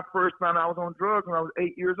 that's when I first found out I was on drugs when I was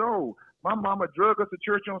 8 years old. My mama drugged us to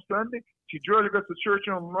church on Sunday. She drugged us to church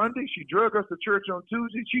on Monday. She drugged us to church on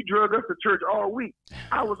Tuesday. She drugged us to church all week.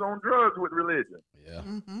 I was on drugs with religion. Yeah.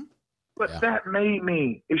 Mm-hmm. But that made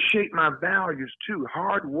me, it shaped my values too.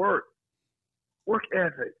 Hard work, work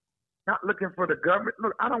ethic, not looking for the government.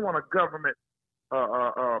 Look, I don't want a government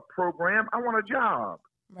program. I want a job.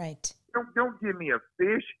 Right. Don't give me a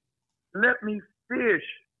fish. Let me fish.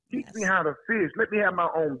 Teach me how to fish. Let me have my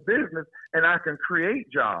own business, and I can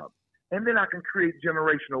create jobs. And then I can create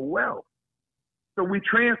generational wealth. So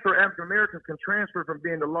African Americans can transfer from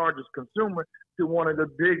being the largest consumer to one of the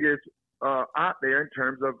biggest out there in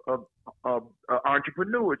terms of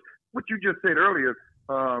entrepreneurs. What you just said earlier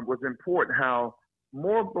was important, how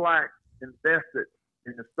more blacks invested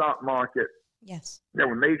in the stock market. Yes. There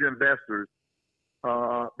were major investors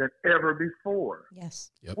than ever before.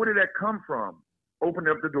 Yes. Yep. Where did that come from?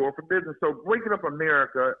 Opening up the door for business. So Waking Up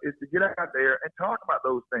America is to get out there and talk about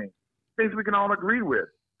those things we can all agree with.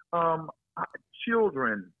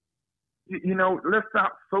 Children, let's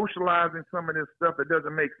stop socializing some of this stuff that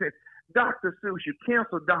doesn't make sense. Dr. Seuss, you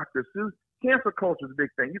cancel Dr. Seuss. Cancel culture is a big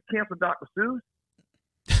thing. You cancel Dr. Seuss.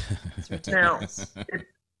 It's ridiculous.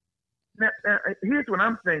 Now, here's what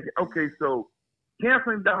I'm thinking. Okay, so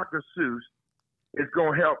canceling Dr. Seuss is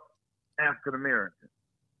going to help African Americans.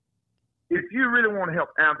 If you really want to help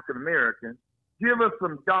African Americans, give us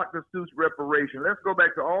some Dr. Seuss reparation. Let's go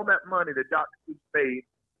back to all that money that Dr. Seuss paid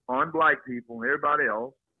on black people and everybody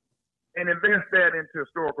else and invest that into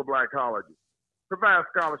historical black colleges. Provide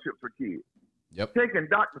scholarships for kids. Yep. Taking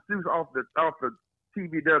Dr. Seuss off the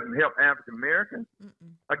TV doesn't help African Americans.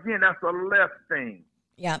 Again, that's a left thing.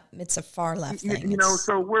 Yeah, it's a far left thing. You know,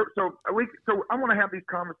 so I want to have these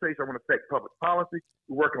conversations. I want to affect public policy.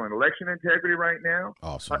 We're working on election integrity right now.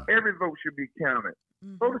 Awesome. Every vote should be counted.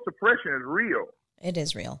 Voter suppression is real. It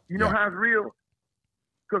is real. You know how it's real?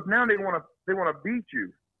 Because now they want to beat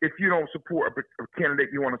you if you don't support a candidate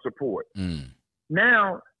you want to support.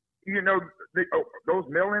 Now, you know, those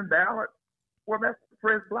mail-in ballots. Well, that's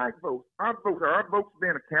suppressed black votes. Our votes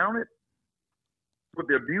being accounted with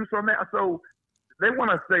the abuse on that. So they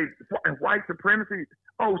want to say white supremacy.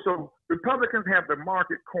 Oh, so Republicans have the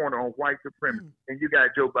market corner on white supremacy, and you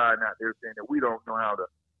got Joe Biden out there saying that we don't know how to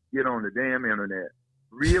get on the damn internet.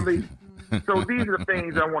 Really? So these are the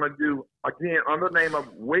things I want to do, again, under the name of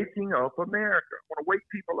waking up America. I want to wake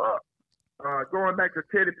people up. Going back to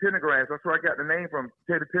Teddy Pendergrass, that's where I got the name from,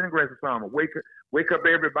 Teddy Pendergrass' song, Wake Up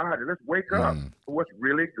Everybody. Let's wake up for what's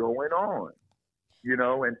really going on, you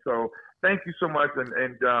know? And so thank you so much.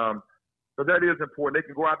 And so that is important. They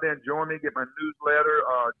can go out there and join me, get my newsletter,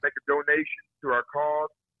 make a donation to our cause.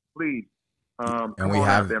 Please, and we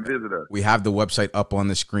have them visit us. We have the website up on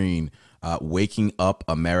the screen,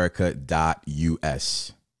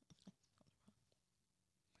 wakingupamerica.us.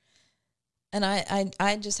 And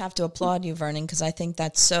I just have to applaud you, Vernon, because I think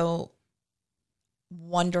that's so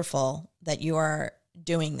wonderful that you are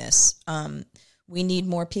doing this. We need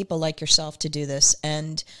more people like yourself to do this.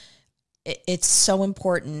 And it's so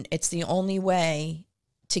important. It's the only way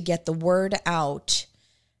to get the word out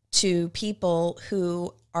to people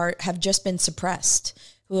who have just been suppressed,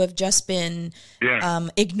 who have just been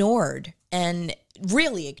ignored and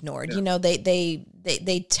really ignored. Yeah. You know, they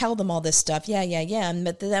tell them all this stuff. Yeah.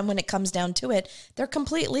 But then when it comes down to it, they're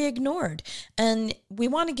completely ignored. And we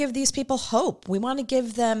want to give these people hope. We want to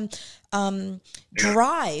give them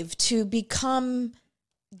drive to become,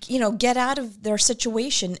 you know, get out of their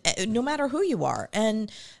situation, no matter who you are, and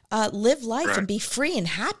live life and be free and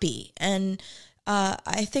happy. And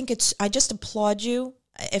I think I just applaud you.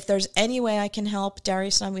 If there's any way I can help,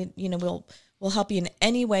 Darius and I, we'll help you in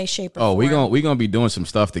any way, shape, or form. We're gonna be doing some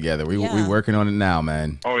stuff together. We're working on it now,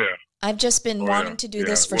 man. Oh yeah. I've just been wanting to do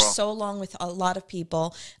this for so long with a lot of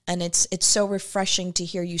people, and it's so refreshing to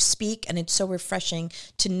hear you speak, and it's so refreshing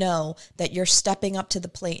to know that you're stepping up to the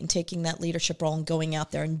plate and taking that leadership role and going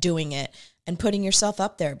out there and doing it and putting yourself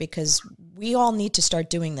up there, because we all need to start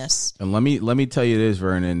doing this. And let me tell you this,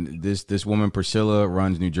 Vernon. This woman, Priscilla,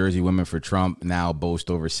 runs New Jersey Women for Trump, now boasts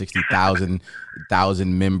over 60,000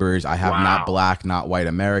 members. I have Not Black, Not White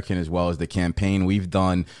American, as well as the campaign. We've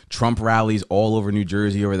done Trump rallies all over New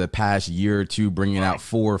Jersey over the past year or two, bringing out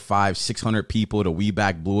 400, 500, 600 people to We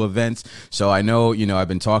Back Blue events. So I know, I've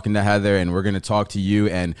been talking to Heather, and we're going to talk to you,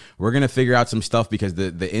 and we're going to figure out some stuff, because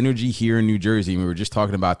the energy here in New Jersey, and we were just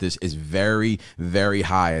talking about this, is very, very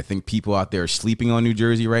high. I think people out there are sleeping on New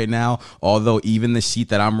Jersey right now, although even the seat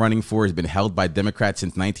that I'm running for has been held by Democrats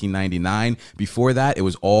since 1999. Before that, it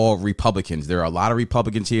was all Republicans. There are a lot of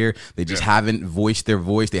Republicans here. They just haven't voiced their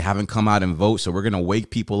voice. They haven't come out and vote. So we're going to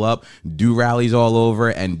wake people up, do rallies all over,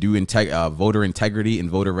 and do voter integrity and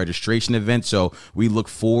voter registration events. So we look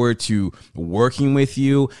forward to working with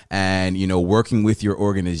you and, working with your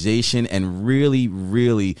organization, and really,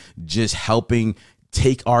 really just helping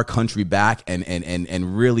take our country back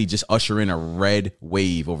and really just usher in a red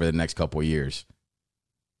wave over the next couple of years.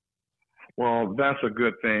 Well, that's a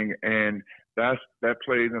good thing, and that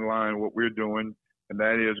plays in line with what we're doing, and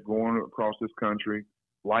that is going across this country,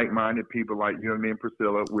 like-minded people like you and me and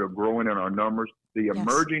Priscilla. We're growing in our numbers. The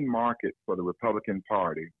emerging market for the Republican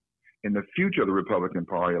Party and the future of the Republican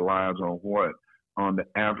Party lies on what? On the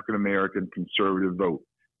African-American conservative vote.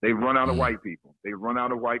 They've run out of white people. They've run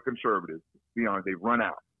out of white conservatives. To be honest, they've run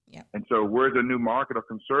out. Yep. And so where's the new market of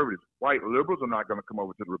conservatives? White liberals are not going to come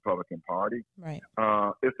over to the Republican Party. Right.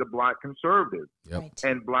 It's the black conservatives. Yep. Right.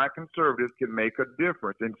 And black conservatives can make a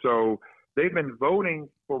difference. And so they've been voting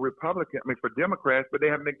for for Democrats, but they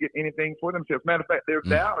haven't been getting anything for themselves. Matter of fact, their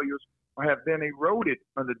values have been eroded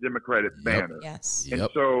under Democratic banner. Yes. And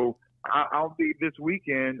so I'll be this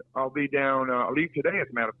weekend, I'll be down, I'll leave today, as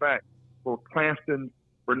a matter of fact, for Cranston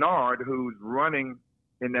Bernard, who's running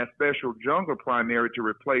in that special jungle primary to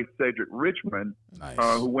replace Cedric Richmond,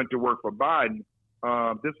 who went to work for Biden.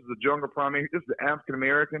 This is a jungle primary. This is an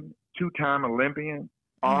African-American, two-time Olympian,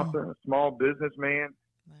 author, small businessman,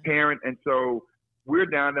 parent. And so we're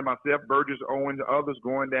down there, myself, Burgess Owens, others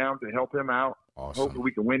going down to help him out. Awesome. Hopefully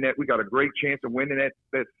we can win that. We got a great chance of winning that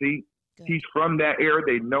seat. Good. He's from that area.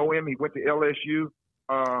 They know him. He went to LSU.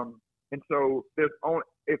 And so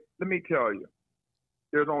let me tell you,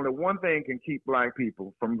 there's only one thing can keep black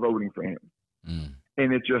people from voting for him.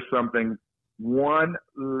 And it's just something, one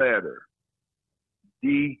letter,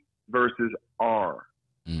 D versus R.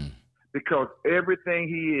 Because everything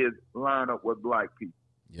he is line up with black people.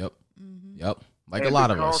 Yep. Like and a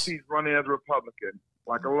lot of us. Because he's running as a Republican,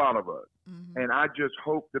 like a lot of us. And I just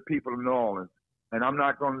hope the people of New Orleans, and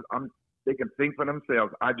they can think for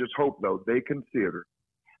themselves. I just hope, though, they consider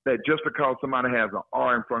that just because somebody has an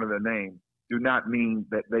R in front of their name do not mean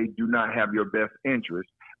that they do not have your best interest.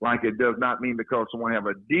 Like it does not mean because someone have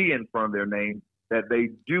a D in front of their name that they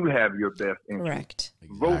do have your best interest. Correct.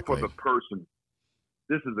 Vote for the person.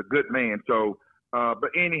 This is a good man. So, but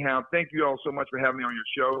anyhow, thank you all so much for having me on your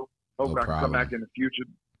show. Hope I can come back in the future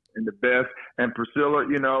in the best. And Priscilla,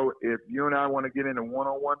 you know, if you and I want to get into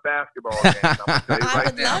one-on-one basketball games, I'm gonna tell you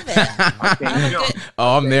right now, love it. I can't jump.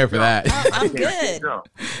 Oh, I'm there for that. I'm good.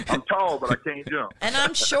 I'm tall, but I can't jump. And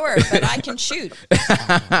I'm short, but I can shoot.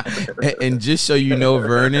 And just so you know,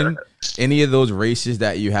 Vernon, any of those races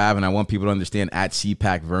that you have, and I want people to understand, at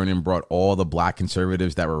CPAC, Vernon brought all the black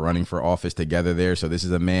conservatives that were running for office together there. So this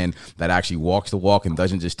is a man that actually walks the walk and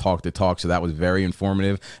doesn't just talk the talk. So that was very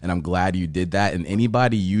informative, and I'm glad you did that. And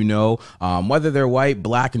anybody you know, whether they're white,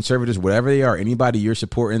 black, conservatives, whatever they are, anybody you're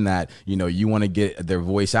supporting that, you know, you want to get their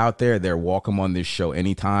voice out there, they're welcome on this show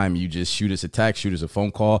anytime. You just shoot us a text, shoot us a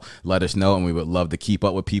phone call, let us know, and we would love to keep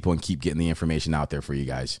up with people and keep getting the information out there for you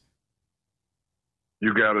guys.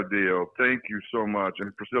 You got a deal. Thank you so much.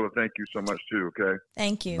 And Priscilla, thank you so much too, okay?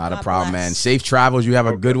 Thank you. Not a problem, man. Safe travels. You have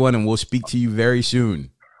a good one, and we'll speak to you very soon.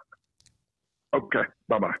 Okay.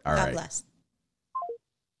 Bye-bye. All right. God bless.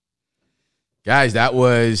 Guys, that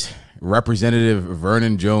was Representative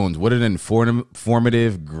Vernon Jones. What an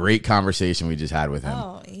informative, great conversation we just had with him.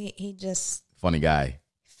 Oh, he just... Funny guy.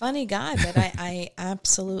 Funny guy, but I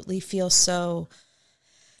absolutely feel so...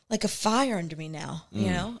 like a fire under me now,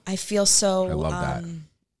 you know? I feel so I love that.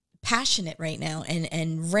 Passionate right now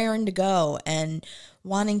and raring to go and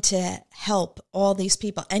wanting to help all these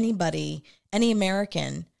people, anybody, any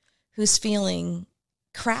American who's feeling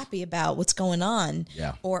crappy about what's going on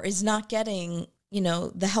or is not getting, you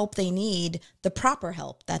know, the help they need, the proper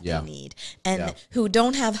help that they need, and who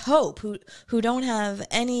don't have hope, who don't have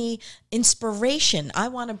any inspiration. I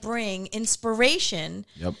want to bring inspiration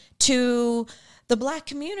to the black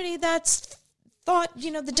community that's thought,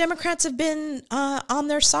 you know, the Democrats have been on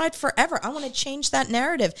their side forever. I want to change that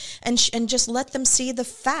narrative and just let them see the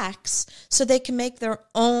facts so they can make their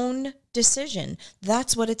own decision.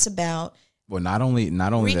 That's what it's about. Well, not only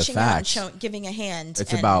the facts, giving a hand.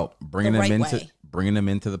 It's about bringing them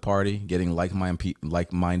into the party, getting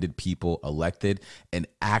like-minded people elected, and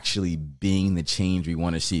actually being the change we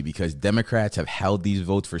want to see. Because Democrats have held these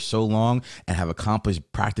votes for so long and have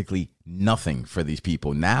accomplished practically nothing for these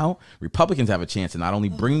people. Now, Republicans have a chance to not only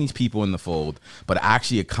bring these people in the fold, but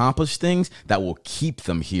actually accomplish things that will keep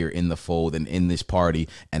them here in the fold and in this party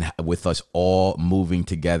and with us all moving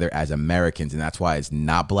together as Americans. And that's why it's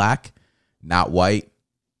not black, not white,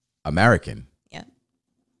 American. Yeah.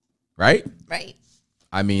 Right? Right.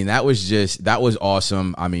 I mean, that was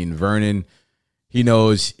awesome. I mean, Vernon, he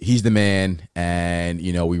knows he's the man. And,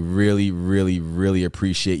 you know, we really, really, really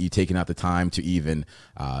appreciate you taking out the time to even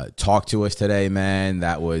talk to us today, man.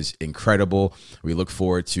 That was incredible. We look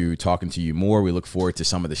forward to talking to you more. We look forward to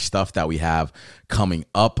some of the stuff that we have coming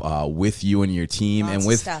up with you and your team. Lots and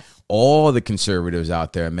with all the conservatives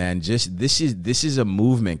out there, man. Just this is a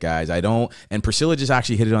movement, guys. And Priscilla just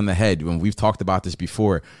actually hit it on the head when we've talked about this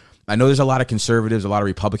before. I know there's a lot of conservatives, a lot of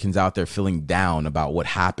Republicans out there feeling down about what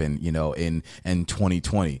happened, you know, in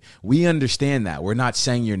 2020. We understand that. We're not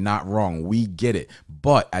saying you're not wrong. We get it.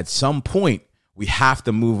 But at some point, we have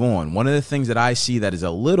to move on. One of the things that I see that is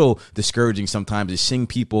a little discouraging sometimes is seeing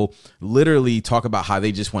people literally talk about how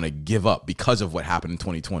they just want to give up because of what happened in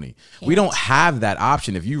 2020. We don't have that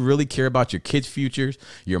option. If you really care about your kids' futures,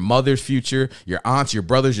 your mother's future, your aunts, your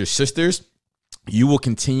brothers, your sisters, you will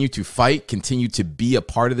continue to fight, continue to be a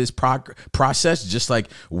part of this process, just like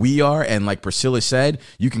we are. And like Priscilla said,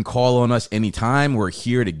 you can call on us anytime. We're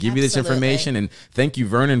here to give you this information. And thank you,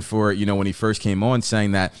 Vernon, for, you know, when he first came on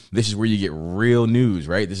saying that this is where you get real news,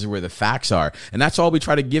 right? This is where the facts are. And that's all we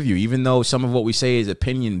try to give you. Even though some of what we say is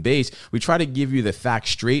opinion based, we try to give you the facts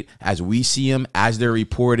straight as we see them, as they're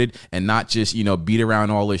reported, and not just, you know, beat around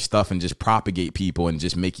all this stuff and just propagate people and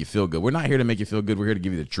just make you feel good. We're not here to make you feel good. We're here to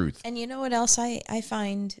give you the truth. And you know what else I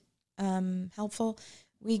find helpful?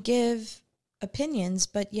 We give opinions,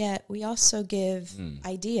 but yet we also give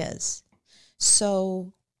ideas.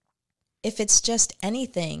 So if it's just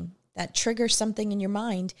anything that triggers something in your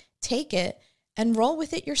mind, take it and roll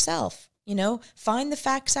with it yourself. Find the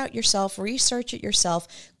facts out yourself, research it yourself,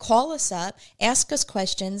 call us up, ask us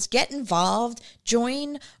questions, get involved,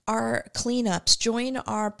 join our cleanups, join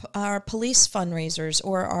our police fundraisers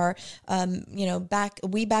or our,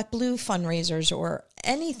 We Back Blue fundraisers or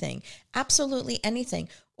anything, absolutely anything.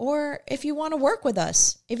 Or if you want to work with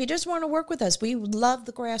us, if you just want to work with us, we love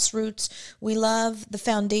the grassroots. We love the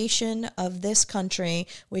foundation of this country,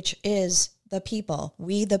 which is the people,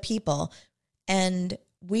 we the people. And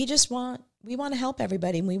we want to help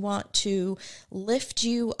everybody. We want to lift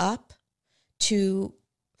you up to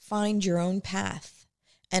find your own path.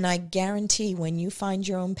 And I guarantee when you find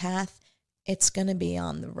your own path, it's going to be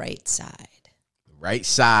on the right side. Right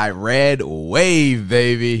side, red wave,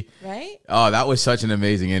 baby. Right? Oh, that was such an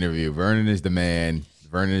amazing interview. Vernon is the man.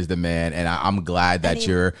 And I'm glad that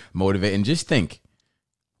you're motivated. And just think,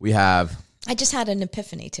 I just had an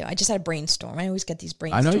epiphany too. I just had a brainstorm. I always get these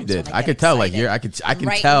brainstorms. I know you did. I could tell. I can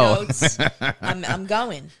write tell. Notes. I'm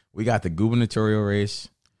going. We got the gubernatorial race.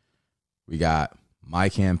 We got my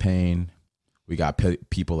campaign. We got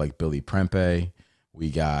people like Billy Prempeh.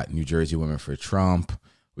 We got New Jersey Women for Trump.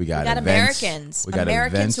 We got Americans.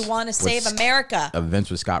 Americans who want to save America. Events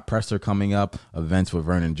with Scott Presler coming up. Events with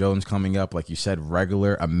Vernon Jones coming up. Like you said,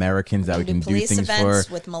 regular Americans that we can do things for.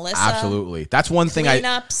 With Melissa. Absolutely. That's one thing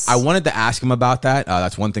I wanted to ask him about that.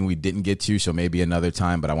 That's one thing we didn't get to, so maybe another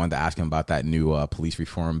time. But I wanted to ask him about that new police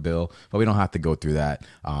reform bill. But we don't have to go through that.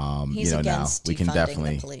 He's against now we can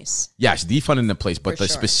definitely the police. Yes, defunding the police. But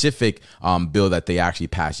specific bill that they actually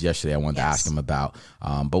passed yesterday, I wanted to ask him about.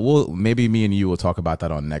 But maybe me and you will talk about that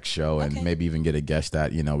on next show, and maybe even get a guest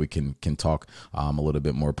that we can talk a little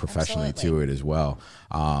bit more professionally to it as well.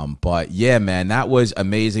 But yeah, man, that was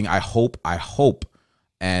amazing. I hope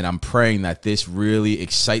and I'm praying that this really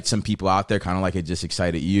excites some people out there, kind of like it just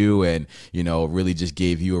excited you, and really just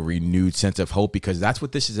gave you a renewed sense of hope, because that's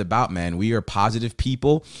what this is about, man. We are positive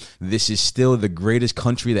people. This is still the greatest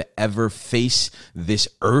country that ever faced this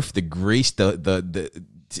earth.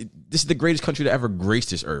 This is the greatest country to ever grace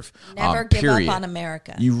this earth. Never give up on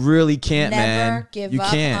America. You really can't, man. Never give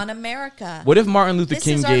up on America. What if Martin Luther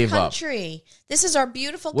King gave up? This is our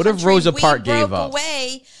beautiful country. What if Rosa Parks gave up? We broke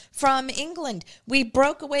away from England. We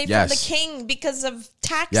broke away from the king because of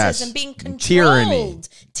taxes and being controlled.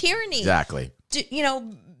 Tyranny. Exactly.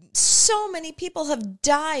 So many people have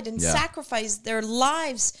died and sacrificed their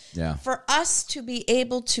lives for us to be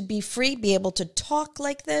able to be free, be able to talk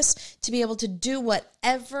like this, to be able to do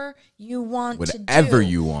whatever you want to do. Whatever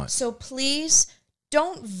you want. So please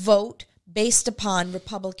don't vote based upon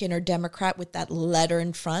Republican or Democrat with that letter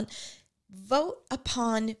in front. Vote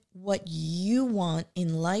upon what you want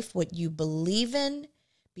in life, what you believe in.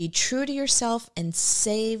 Be true to yourself and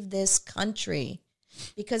save this country.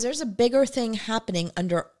 Because there's a bigger thing happening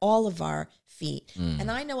under all of our feet. And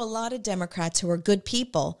I know a lot of Democrats who are good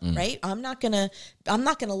people, right? I'm not gonna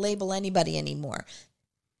label anybody anymore.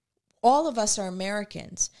 All of us are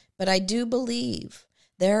Americans, but I do believe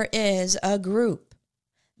there is a group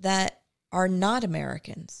that are not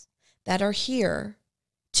Americans, that are here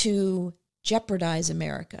to jeopardize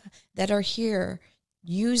America, that are here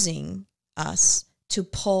using us to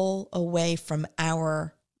pull away from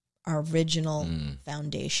our original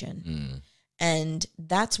foundation. And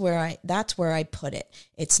that's where I put it.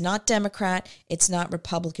 It's not Democrat, it's not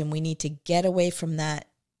Republican. We need to get away from that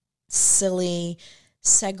silly,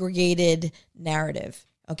 segregated narrative.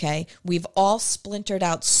 Okay? We've all splintered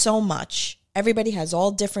out so much. Everybody has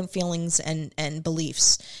all different feelings and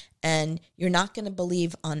beliefs. And you're not going to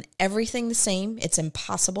believe on everything the same. It's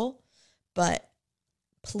impossible. But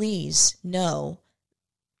please know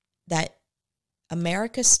that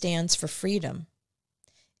America stands for freedom.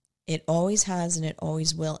 It always has and it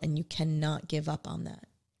always will, and you cannot give up on that.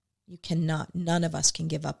 You cannot. None of us can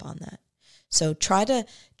give up on that. So try to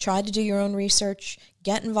do your own research,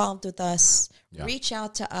 get involved with us, reach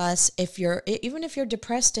out to us. Even if you're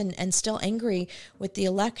depressed and still angry with the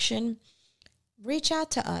election, reach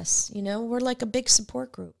out to us. We're like a big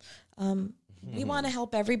support group. We want to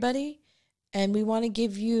help everybody, and we want to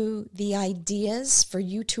give you the ideas for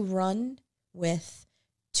you to run with,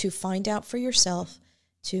 to find out for yourself,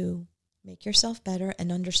 to make yourself better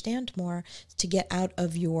and understand more, to get out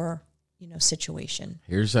of your situation.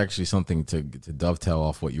 Here's actually something to dovetail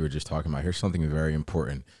off what you were just talking about. Here's something very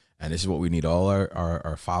important, and this is what we need all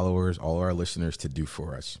our followers, all our listeners to do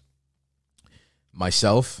for us.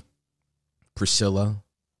 Myself, Priscilla,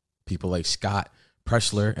 people like Scott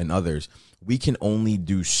Presler and others, we can only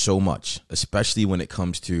do so much, especially when it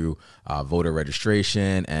comes to voter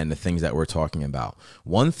registration and the things that we're talking about.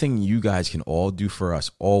 One thing you guys can all do for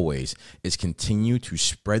us always is continue to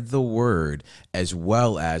spread the word as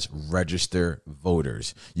well as register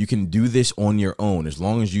voters. You can do this on your own. As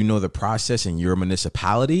long as you know the process in your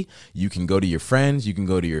municipality, you can go to your friends, you can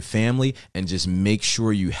go to your family, and just make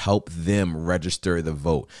sure you help them register the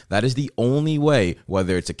vote. That is the only way,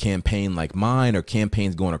 whether it's a campaign like mine or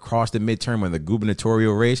campaigns going across the midterm or the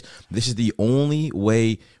gubernatorial race, this is the only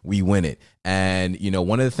way we win it. And, you know,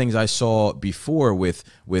 one of the things I saw before with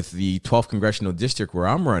the 12th congressional district where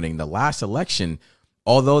I'm running, the last election,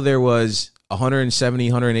 although there was 170,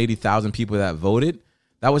 180,000 people that voted,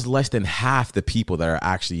 that was less than half the people that are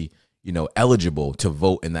actually, you know, eligible to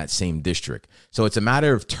vote in that same district. So it's a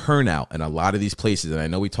matter of turnout in a lot of these places. And I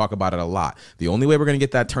know we talk about it a lot. The only way we're going to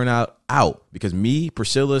get that turnout out, because me,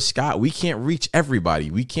 Priscilla, Scott, we can't reach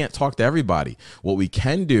everybody. We can't talk to everybody. What we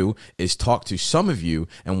can do is talk to some of you.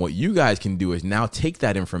 And what you guys can do is now take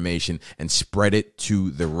that information and spread it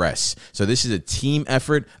to the rest. So this is a team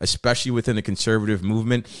effort, especially within the conservative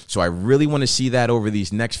movement. So I really want to see that over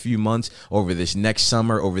these next few months, over this next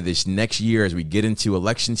summer, over this next year, as we get into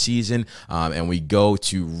election season and we go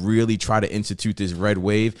to really try to institute this red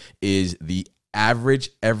wave, is the average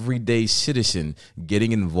everyday citizen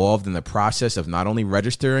getting involved in the process of not only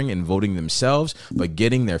registering and voting themselves, but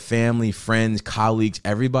getting their family, friends, colleagues,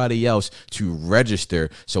 everybody else to register.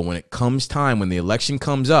 So when it comes time, when the election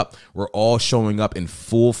comes up, we're all showing up in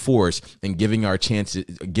full force and giving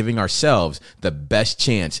ourselves the best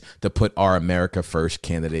chance to put our America First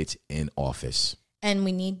candidates in office. And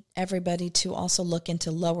we need everybody to also look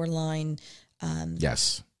into lower line.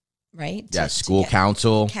 Yes. Right? Yes, school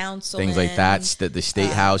council, things like that, the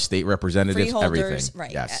state house, state representatives, everything.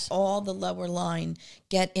 Right. Yes. All the lower line,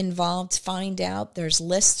 get involved, find out. There's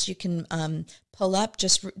lists you can pull up.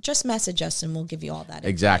 Just message us and we'll give you all that.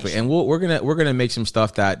 Exactly. And we're gonna make some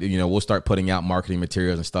stuff that, you know, we'll start putting out marketing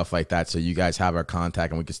materials and stuff like that, so you guys have our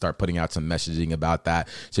contact and we can start putting out some messaging about that,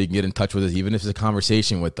 so you can get in touch with us, even if it's a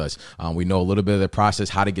conversation with us. We know a little bit of the process,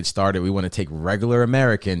 how to get started. We want to take regular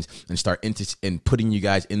Americans and start in putting you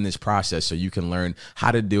guys in this process so you can learn how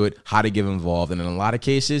to do it, how to get involved. And in a lot of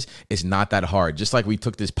cases, it's not that hard. Just like we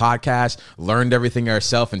took this podcast, learned everything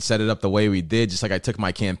ourselves and set it up the way we did, just like I took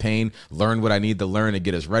my campaign, learned what I need to learn to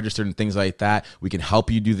get us registered and things like that. We can help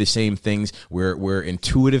you do the same things. We're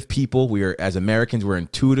intuitive people. As Americans, we're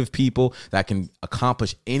intuitive people that can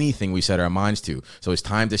accomplish anything we set our minds to. So it's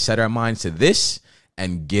time to set our minds to this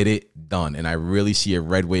and get it done. And I really see a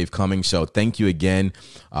red wave coming. So thank you again,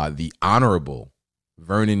 the Honorable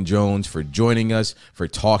Vernon Jones, for joining us, for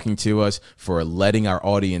talking to us, for letting our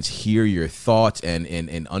audience hear your thoughts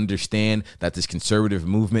and understand that this conservative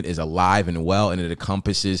movement is alive and well, and it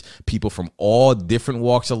encompasses people from all different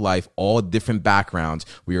walks of life, all different backgrounds.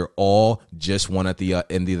 We are all just one at the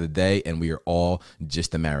end of the day, and we are all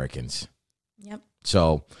just Americans. Yep.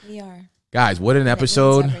 So we are. Guys, what an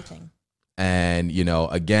episode. Everything. And, you know,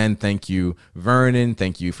 again, thank you, Vernon.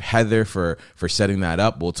 Thank you, Heather, for setting that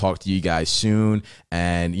up. We'll talk to you guys soon.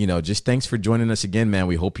 And, you know, just thanks for joining us again, man.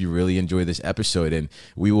 We hope you really enjoy this episode. And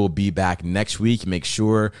we will be back next week.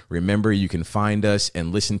 Remember, you can find us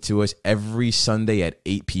and listen to us every Sunday at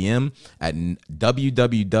 8 p.m. at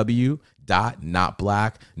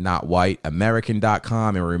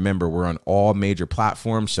www.notblacknotwhiteamerican.com. And remember, we're on all major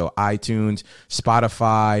platforms. So iTunes,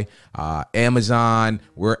 Spotify, Amazon,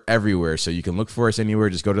 we're everywhere. So you can look for us anywhere.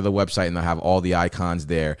 Just go to the website and they'll have all the icons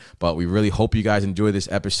there. But we really hope you guys enjoy this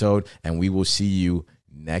episode, and we will see you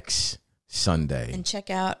next Sunday. And check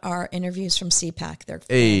out our interviews from CPAC. They're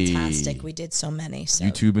fantastic. We did so many. So.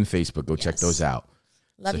 YouTube and Facebook. Go check those out.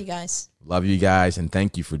 Love you guys. Love you guys. And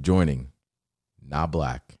thank you for joining Not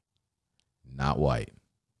Black, Not White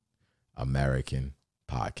American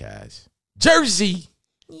Podcast. Jersey.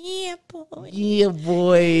 Yeah, boy. Yeah,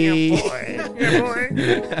 boy. Yeah, boy.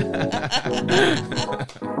 Yeah,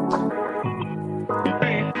 boy.